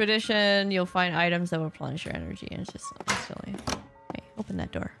your expedition, you'll find items that will replenish your energy. And it's just silly. Hey, open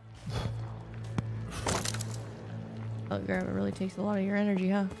that door. Oh, grab it really takes a lot of your energy,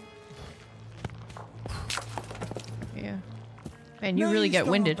 huh? Yeah. Man, you really get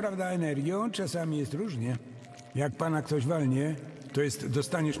winded. Prawda, energią czasami jest różnie. Jak pana ktoś walnie, to jest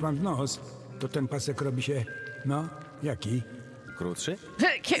dostaniesz pan w nos, to ten pasek robi się, no, jaki? Krótszy?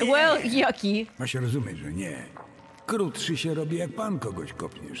 Well, yucky. Ma się rozumieć, że nie. Krótszy się robi, jak pan kogoś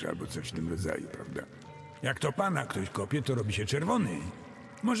kopniesz, albo coś w tym rodzaju, prawda? Jak to pana ktoś kopie, to robi się czerwony.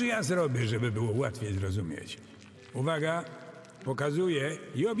 Może ja zrobię, żeby było łatwiej zrozumieć. Uwaga, pokazuję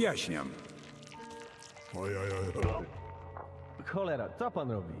i objaśniam. Oj. Cholera, co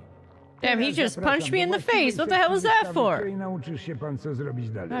pan robi? Damn, he just punched me in the face. What the hell was that for? I nauczysz się pan, co zrobić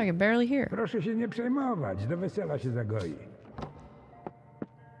dalej. I can barely hear. Proszę się nie przejmować, do wesela się zagoi.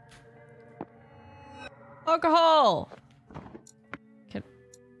 Alcohol!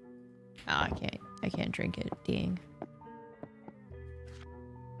 I can't drink it. Dang.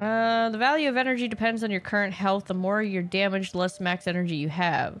 The value of energy depends on your current health. The more you're damaged, the less max energy you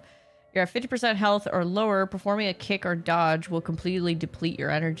have. You're at 50% health or lower, performing a kick or dodge will completely deplete your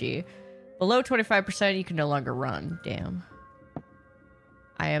energy. Below 25%, you can no longer run. Damn.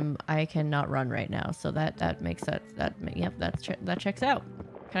 I cannot run right now, so that makes that checks out.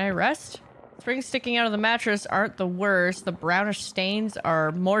 Can I rest? Springs sticking out of the mattress aren't the worst. The brownish stains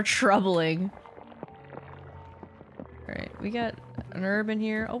are more troubling. Alright, we got an herb in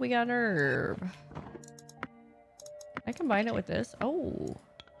here. Oh, we got an herb. I combine it with this. Oh.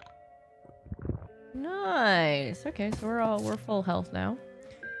 Nice. Okay, so we're full health now.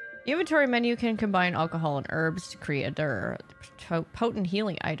 The inventory menu can combine alcohol and herbs to create a potent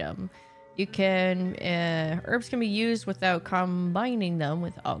healing item. You can herbs can be used without combining them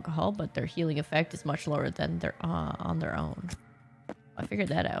with alcohol, but their healing effect is much lower than their on their own. I figured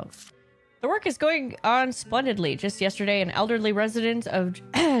that out. The work is going on splendidly. Just yesterday, an elderly resident of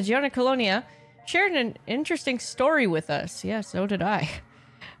Jeziorne-Kolonia shared an interesting story with us. Yeah, so did I.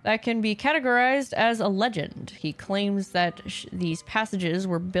 That can be categorized as a legend. He claims that these passages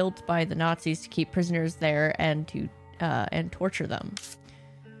were built by the Nazis to keep prisoners there and to torture them.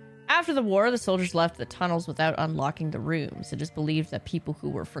 After the war, the soldiers left the tunnels without unlocking the rooms. It is believed that people who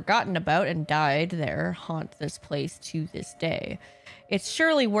were forgotten about and died there haunt this place to this day. It's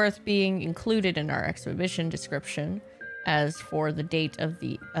surely worth being included in our exhibition description. As for the date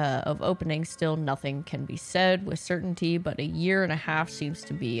of opening, still nothing can be said with certainty, but a year and a half seems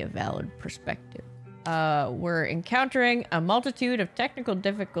to be a valid perspective. We're encountering a multitude of technical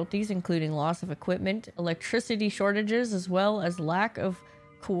difficulties, including loss of equipment, electricity shortages, as well as lack of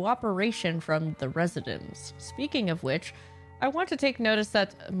cooperation from the residents. Speaking of which, I want to take notice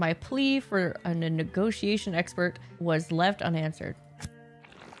that my plea for a negotiation expert was left unanswered.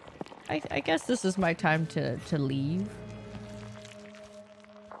 I guess this is my time to leave.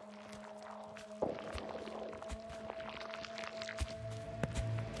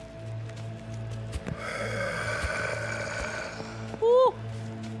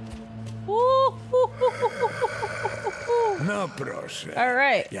 No proszę. All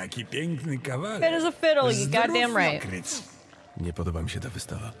right. Jaki piękny kawaler. Fit as a fiddle, you goddamn right. Nie podoba mi się ta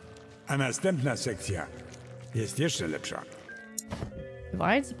wystawa. A następna sekcja jest jeszcze lepsza.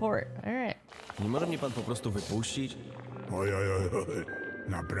 Divine support. All right. Nie może mnie pan po prostu wypuścić? Oj.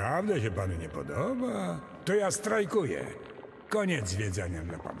 Naprawdę się panu nie podoba? To ja strajkuję. Koniec zwiedzania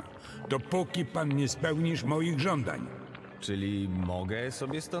dla pana. Dopóki pan nie spełnisz moich żądań. Czyli mogę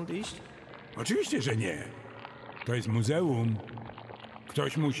sobie stąd iść? Oczywiście, że nie. To jest muzeum.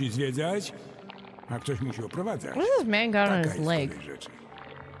 Ktoś musi zwiedzać, a ktoś musi oprowadzać. What is this man got on Taka his jest leg? kolej rzeczy.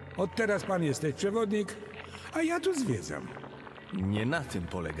 Od teraz pan jesteś przewodnik, a ja tu zwiedzam. Nie na tym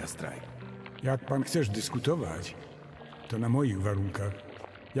polega strajk. Jak pan chcesz dyskutować, to na moich warunkach.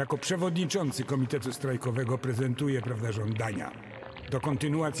 Jako przewodniczący komitetu strajkowego prezentuję, żądania. Do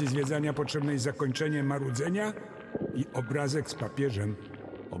kontynuacji zwiedzania potrzebne jest zakończenie marudzenia i obrazek z papieżem.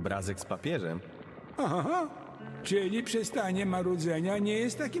 Obrazek z papieżem? Aha, czyli przestanie marudzenia nie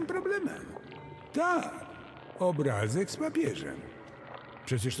jest takim problemem. Tak, obrazek z papieżem.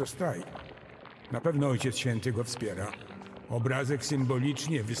 Przecież to strajk. Na pewno Ojciec Święty go wspiera. Obrazek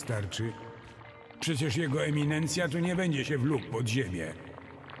symbolicznie wystarczy. Przecież jego eminencja tu nie będzie się wlókł pod ziemię.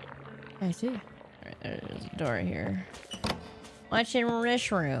 I see. Alright, there's a door here. What's in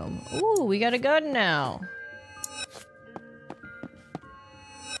this room? Ooh, we got a gun now.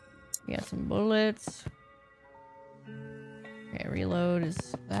 We got some bullets. Okay, reload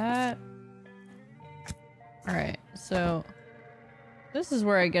is that. Alright, so this is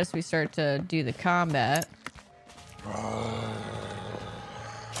where I guess we start to do the combat. Oh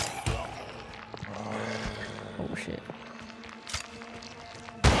shit.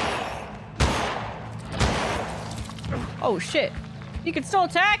 Oh shit! You can still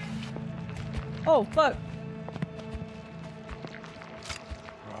attack? Oh fuck.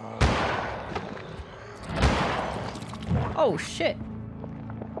 Oh shit.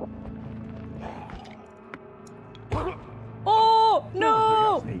 Oh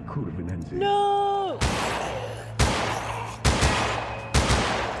no! No!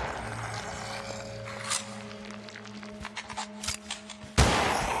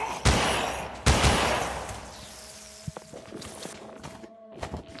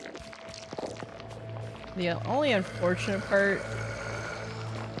 The only unfortunate part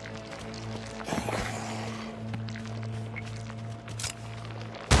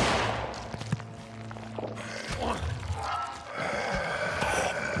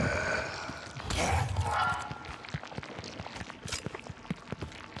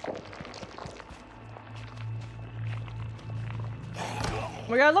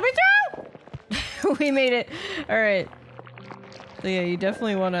oh my god, let me through! We made it. Alright. So yeah, you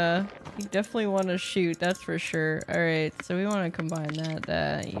definitely wanna shoot, that's for sure. Alright, so we wanna combine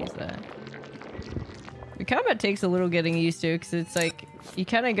that, use that. The combat takes a little getting used to, because it's like, you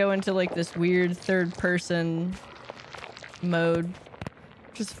kinda go into like this weird third person mode.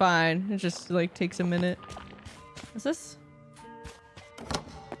 Which is fine. It just like takes a minute. What's this?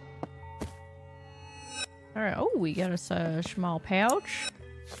 Alright, oh, we got us a small pouch.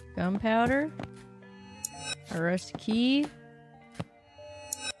 Gunpowder. A rusty key.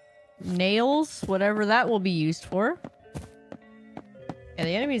 Nails, whatever that will be used for. Yeah,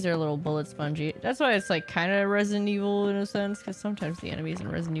 the enemies are a little bullet spongy. That's why it's like kind of Resident Evil in a sense, because sometimes the enemies in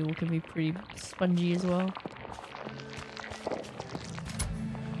Resident Evil can be pretty spongy as well.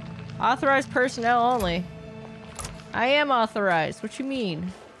 Authorized personnel only. I am authorized. What you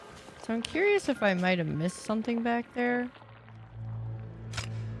mean? So I'm curious if I might have missed something back there.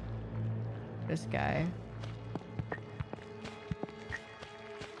 This guy.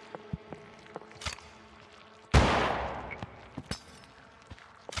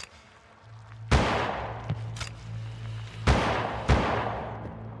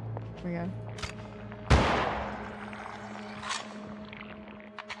 Oh my god.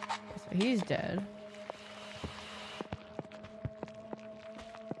 So he's dead.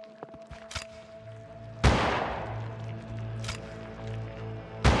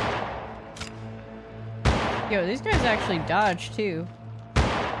 Yo, these guys actually dodge too.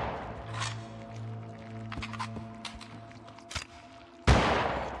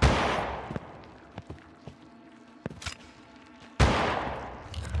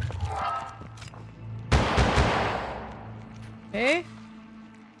 Okay.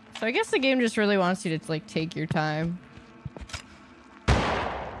 So I guess the game just really wants you to like take your time.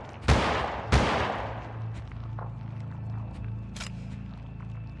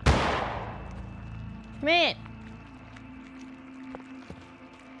 Come in!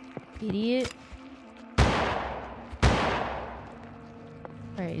 Idiot.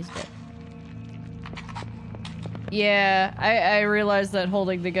 Alright, he's dead. Yeah, I realized that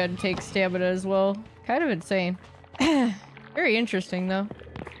holding the gun takes stamina as well. Kind of insane. Very interesting, though.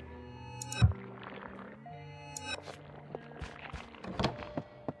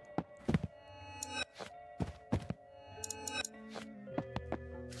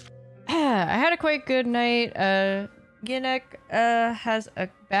 I had a quite good night. Ginnek has a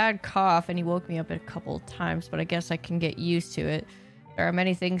bad cough and he woke me up a couple times, but I guess I can get used to it. There are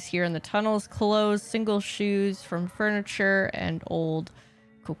many things here in the tunnels: clothes, single shoes from furniture, and old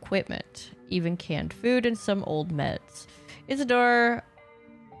equipment. Even canned food and some old meds. Isidore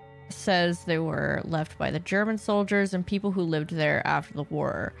says they were left by the German soldiers and people who lived there after the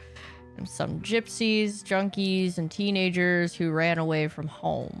war. And some gypsies, junkies, and teenagers who ran away from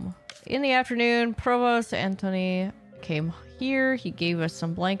home. In the afternoon, Provost Anthony came here. He gave us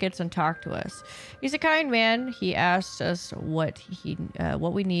some blankets and talked to us. He's a kind man. He asked us what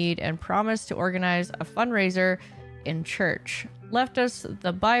we need and promised to organize a fundraiser in church. Left us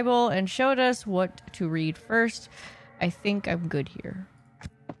the Bible and showed us what to read first. I think I'm good here.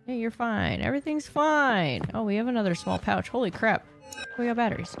 Hey, you're fine. Everything's fine. Oh, we have another small pouch. Holy crap. We got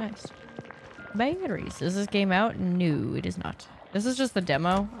batteries. Nice. Batteries. Is this game out? No, it is not. This is just the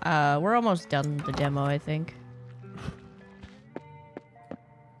demo. We're almost done the demo, I think.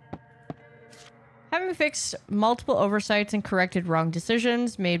 Haven't fixed multiple oversights and corrected wrong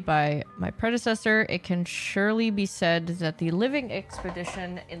decisions made by my predecessor, it can surely be said that the living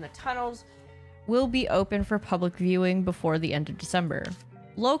expedition in the tunnels will be open for public viewing before the end of December.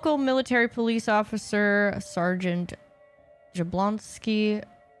 Local military police officer Sergeant Jablonski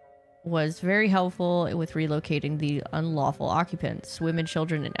was very helpful with relocating the unlawful occupants. Women,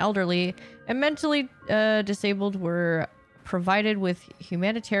 children, and elderly and mentally disabled were provided with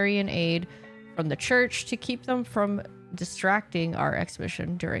humanitarian aid from the church to keep them from distracting our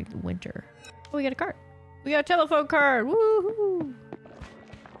expedition during the winter. Oh, we got a card. We got a telephone card. Woohoo!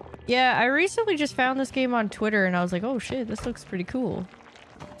 Yeah, I recently just found this game on Twitter and I was like, oh shit, this looks pretty cool.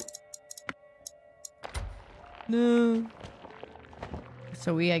 No.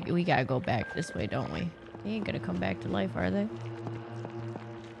 So we gotta go back this way, don't we? They ain't gonna come back to life, are they?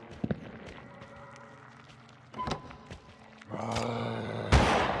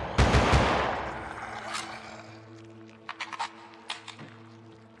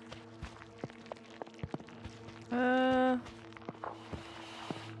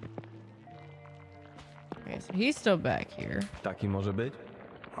 Okay, so he's still back here. Taki może być?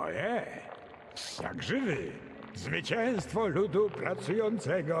 Ojej, jak żywy. Zwycięstwo ludu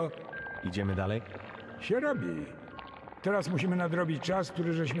pracującego. Idziemy dalej? Się robi. Teraz musimy nadrobić czas,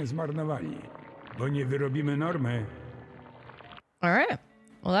 który żeśmy zmarnowali. Bo nie wyrobimy normy. Alright.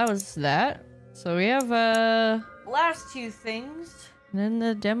 Well, that was that. So we have last two things. And then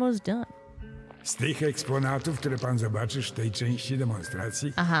the demo's done. Z tych eksponatów, które pan zobaczysz w tej części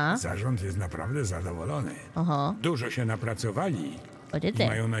demonstracji, zarząd jest naprawdę zadowolony. Dużo się napracowali i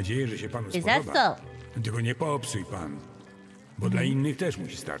mają nadzieję, że się panu spodoba. Tylko nie popsuj pan, bo dla innych też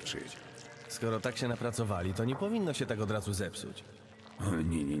musi starczyć. Skoro tak się napracowali, to nie powinno się tak od razu zepsuć. O,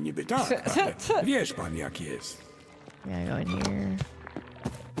 niby tak, ale wiesz pan jak jest. Yeah, go in here.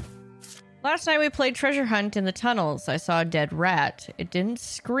 Last night we played treasure hunt in the tunnels. I saw a dead rat. It didn't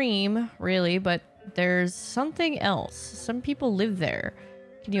scream, really, but there's something else. Some people live there.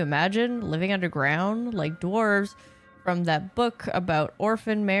 Can you imagine living underground like dwarves from that book about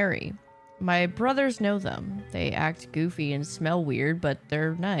Orphan Mary? My brothers know them. They act goofy and smell weird, but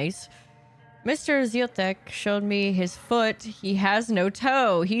they're nice. Mr. Ziotek showed me his foot. He has no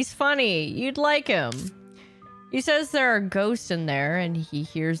toe. He's funny. You'd like him. He says there are ghosts in there, and he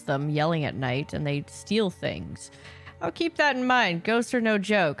hears them yelling at night, and they steal things. I'll keep that in mind. Ghosts are no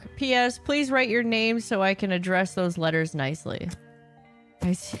joke. P.S. Please write your name so I can address those letters nicely.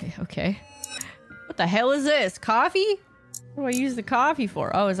 I see. Okay. What the hell is this? Coffee? What do I use the coffee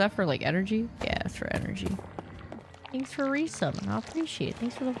for? Oh, is that for, like, energy? Yeah, it's for energy. Thanks for resummon. I appreciate it.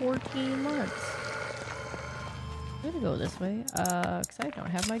 Thanks for the 14 months. I'm gonna go this way, because I don't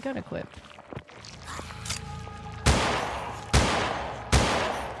have my gun equipped.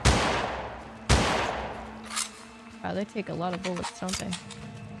 Wow, they take a lot of bullets, don't they?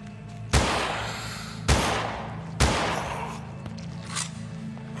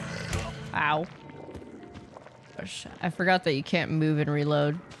 Ow. Gosh, I forgot that you can't move and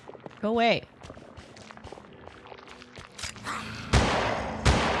reload. Go away.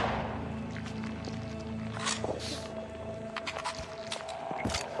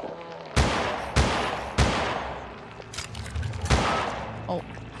 Oh,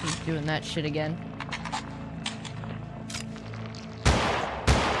 he's doing that shit again.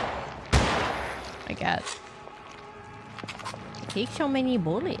 My god. Take so many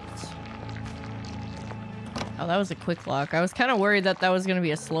bullets. Oh, that was a quick lock. I was kind of worried that that was going to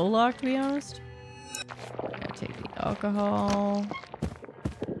be a slow lock, to be honest. Gotta take the alcohol.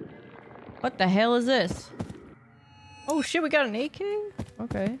 What the hell is this? Oh shit, we got an AK?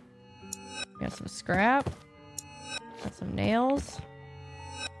 Okay. Got some scrap. Got some nails.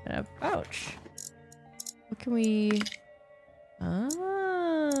 And a pouch. What can we...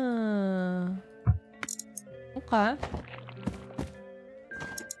 Okay.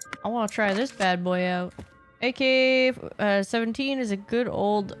 I want to try this bad boy out. AK-17 is a good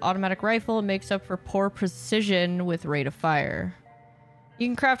old automatic rifle. It makes up for poor precision with rate of fire. You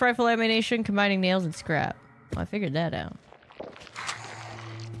can craft rifle ammunition combining nails and scrap. Well, I figured that out.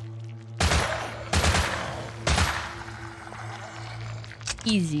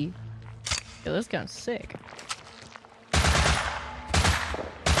 Easy. Yo, this gun's sick.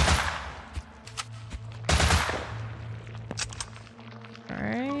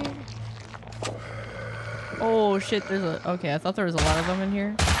 Alright. Oh shit, there's a... Okay, I thought there was a lot of them in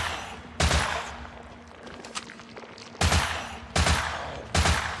here.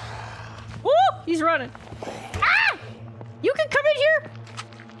 Woo! He's running. Ah! You can come in here!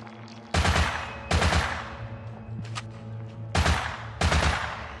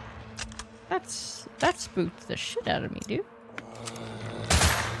 That's That spooked the shit out of me, dude.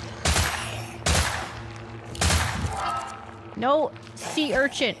 No sea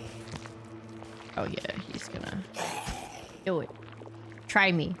urchin. Oh yeah, he's gonna do it.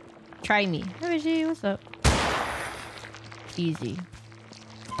 Try me. Try me. Hey, G, what's up? Easy.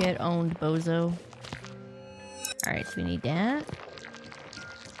 Get owned, bozo. Alright, so we need that.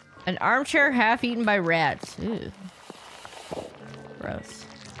 An armchair half eaten by rats. Ew. Gross.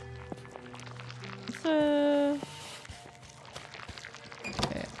 Okay,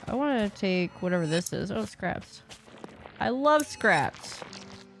 I want to take whatever this is. Oh, scraps. I love scraps.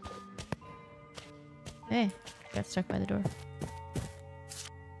 Hey, got stuck by the door.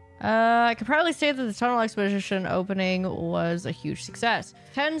 I could probably say that the tunnel expedition opening was a huge success.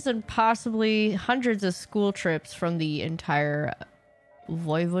 Tens and possibly hundreds of school trips from the entire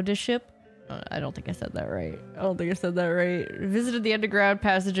voivodeship. I don't think I said that right. Visited the underground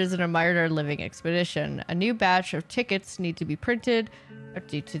passages and admired our living expedition. A new batch of tickets need to be printed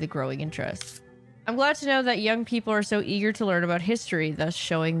due to the growing interest. I'm glad to know that young people are so eager to learn about history, thus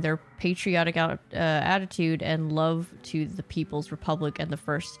showing their patriotic attitude and love to the People's Republic and the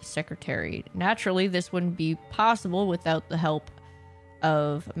First Secretary. Naturally, this wouldn't be possible without the help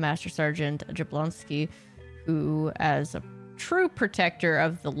of Master Sergeant Jablonski, who, as a true protector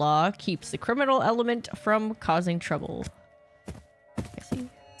of the law, keeps the criminal element from causing trouble. I see.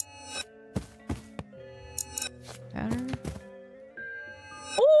 Pattern.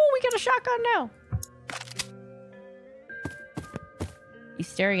 Oh, we got a shotgun now. He's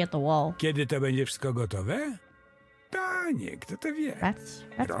staring at the wall. Kiedy to będzie wszystko gotowe? Panie, kto to wie? That's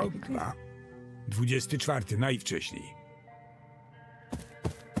Rok, dwa. 24, najwcześniej.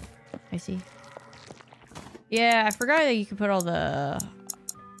 I see. Yeah, I forgot that you can put all the...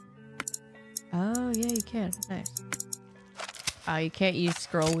 Oh, yeah, you can. Nice. You can't use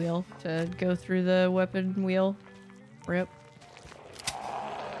scroll wheel to go through the weapon wheel. Rip.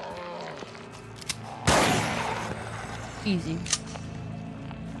 Easy.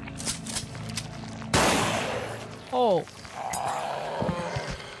 Oh.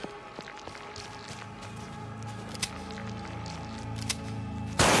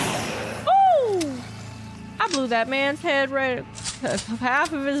 Oh! I blew that man's head right.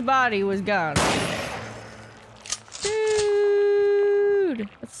 Half of his body was gone. Dude,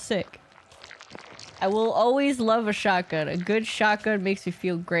 that's sick. I will always love a shotgun. A good shotgun makes me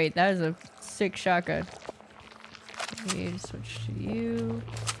feel great. That is a sick shotgun. I need to switch to you.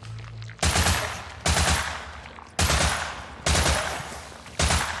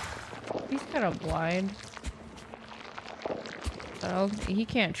 He's kind of blind. So he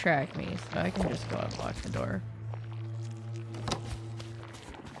can't track me, so I can just go unlock the door.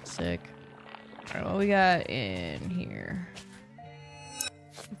 Sick. Alright, what we got in here?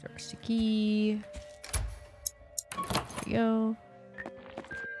 There's the key. There we go.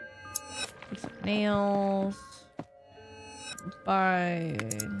 Get some nails.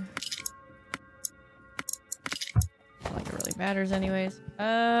 Fine. Not like it really matters anyways.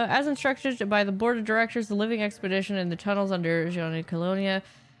 As instructed by the board of directors, the living expedition in the tunnels under Jeziorne-Kolonia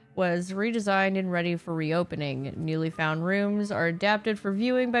was redesigned and ready for reopening. Newly found rooms are adapted for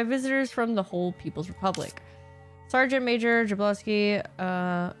viewing by visitors from the whole People's Republic. Sergeant Major Jablonski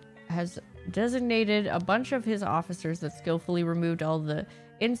has designated a bunch of his officers that skillfully removed all the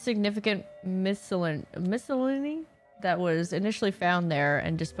insignificant miscellany that was initially found there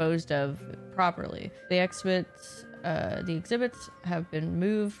and disposed of properly. The exhibits have been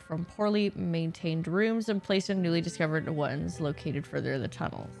moved from poorly maintained rooms and placed in newly discovered ones located further in the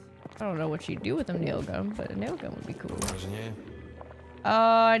tunnels. I don't know what you do with a nail gun, but a nail gun would be cool. Oh,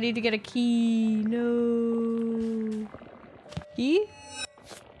 I need to get a key. No. Key?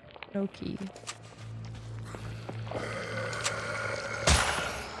 No key.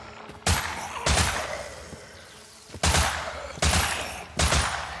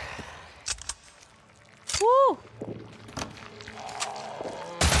 Woo!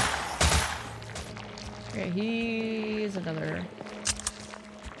 Okay, he's another.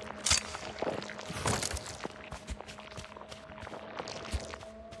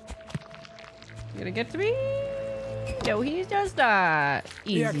 You gonna get to me? No, he does not.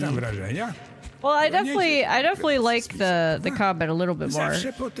 Easy. Jak tam wrażenia? Well, I definitely like the combat a little bit more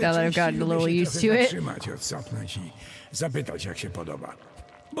now that I've gotten a little used to it. Odsapnąć i zapytać, jak się podoba.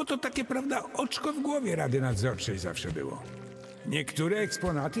 Bo to takie, prawda, oczko w głowie Rady Nadzorczej zawsze było. Niektóre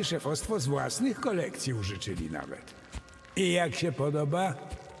eksponaty szefostwo z własnych kolekcji użyczyli nawet. I jak się podoba?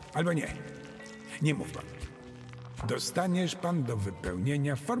 Albo nie. Nie mów pan. Dostaniesz pan do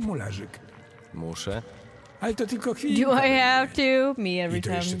wypełnienia formularzyk. Muszę? Ale to tylko chwilę. Do I have to? Me every I to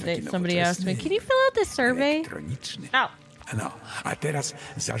time jeszcze taki somebody asks me, nowoczesny, can you fill out this survey? elektroniczny. No. No, a teraz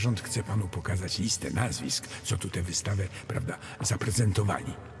zarząd chce panu pokazać listę nazwisk, co tu tę wystawę, prawda,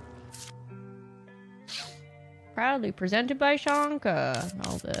 zaprezentowali. Proudly presented by Sonka.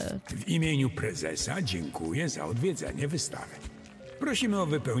 All the... W imieniu prezesa dziękuję za odwiedzenie wystawy. Prosimy o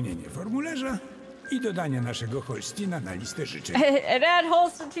wypełnienie formularza i dodanie naszego Holstina na listę życzeń. And add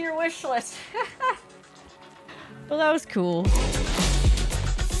Holstin to your wish list. Well, that was cool.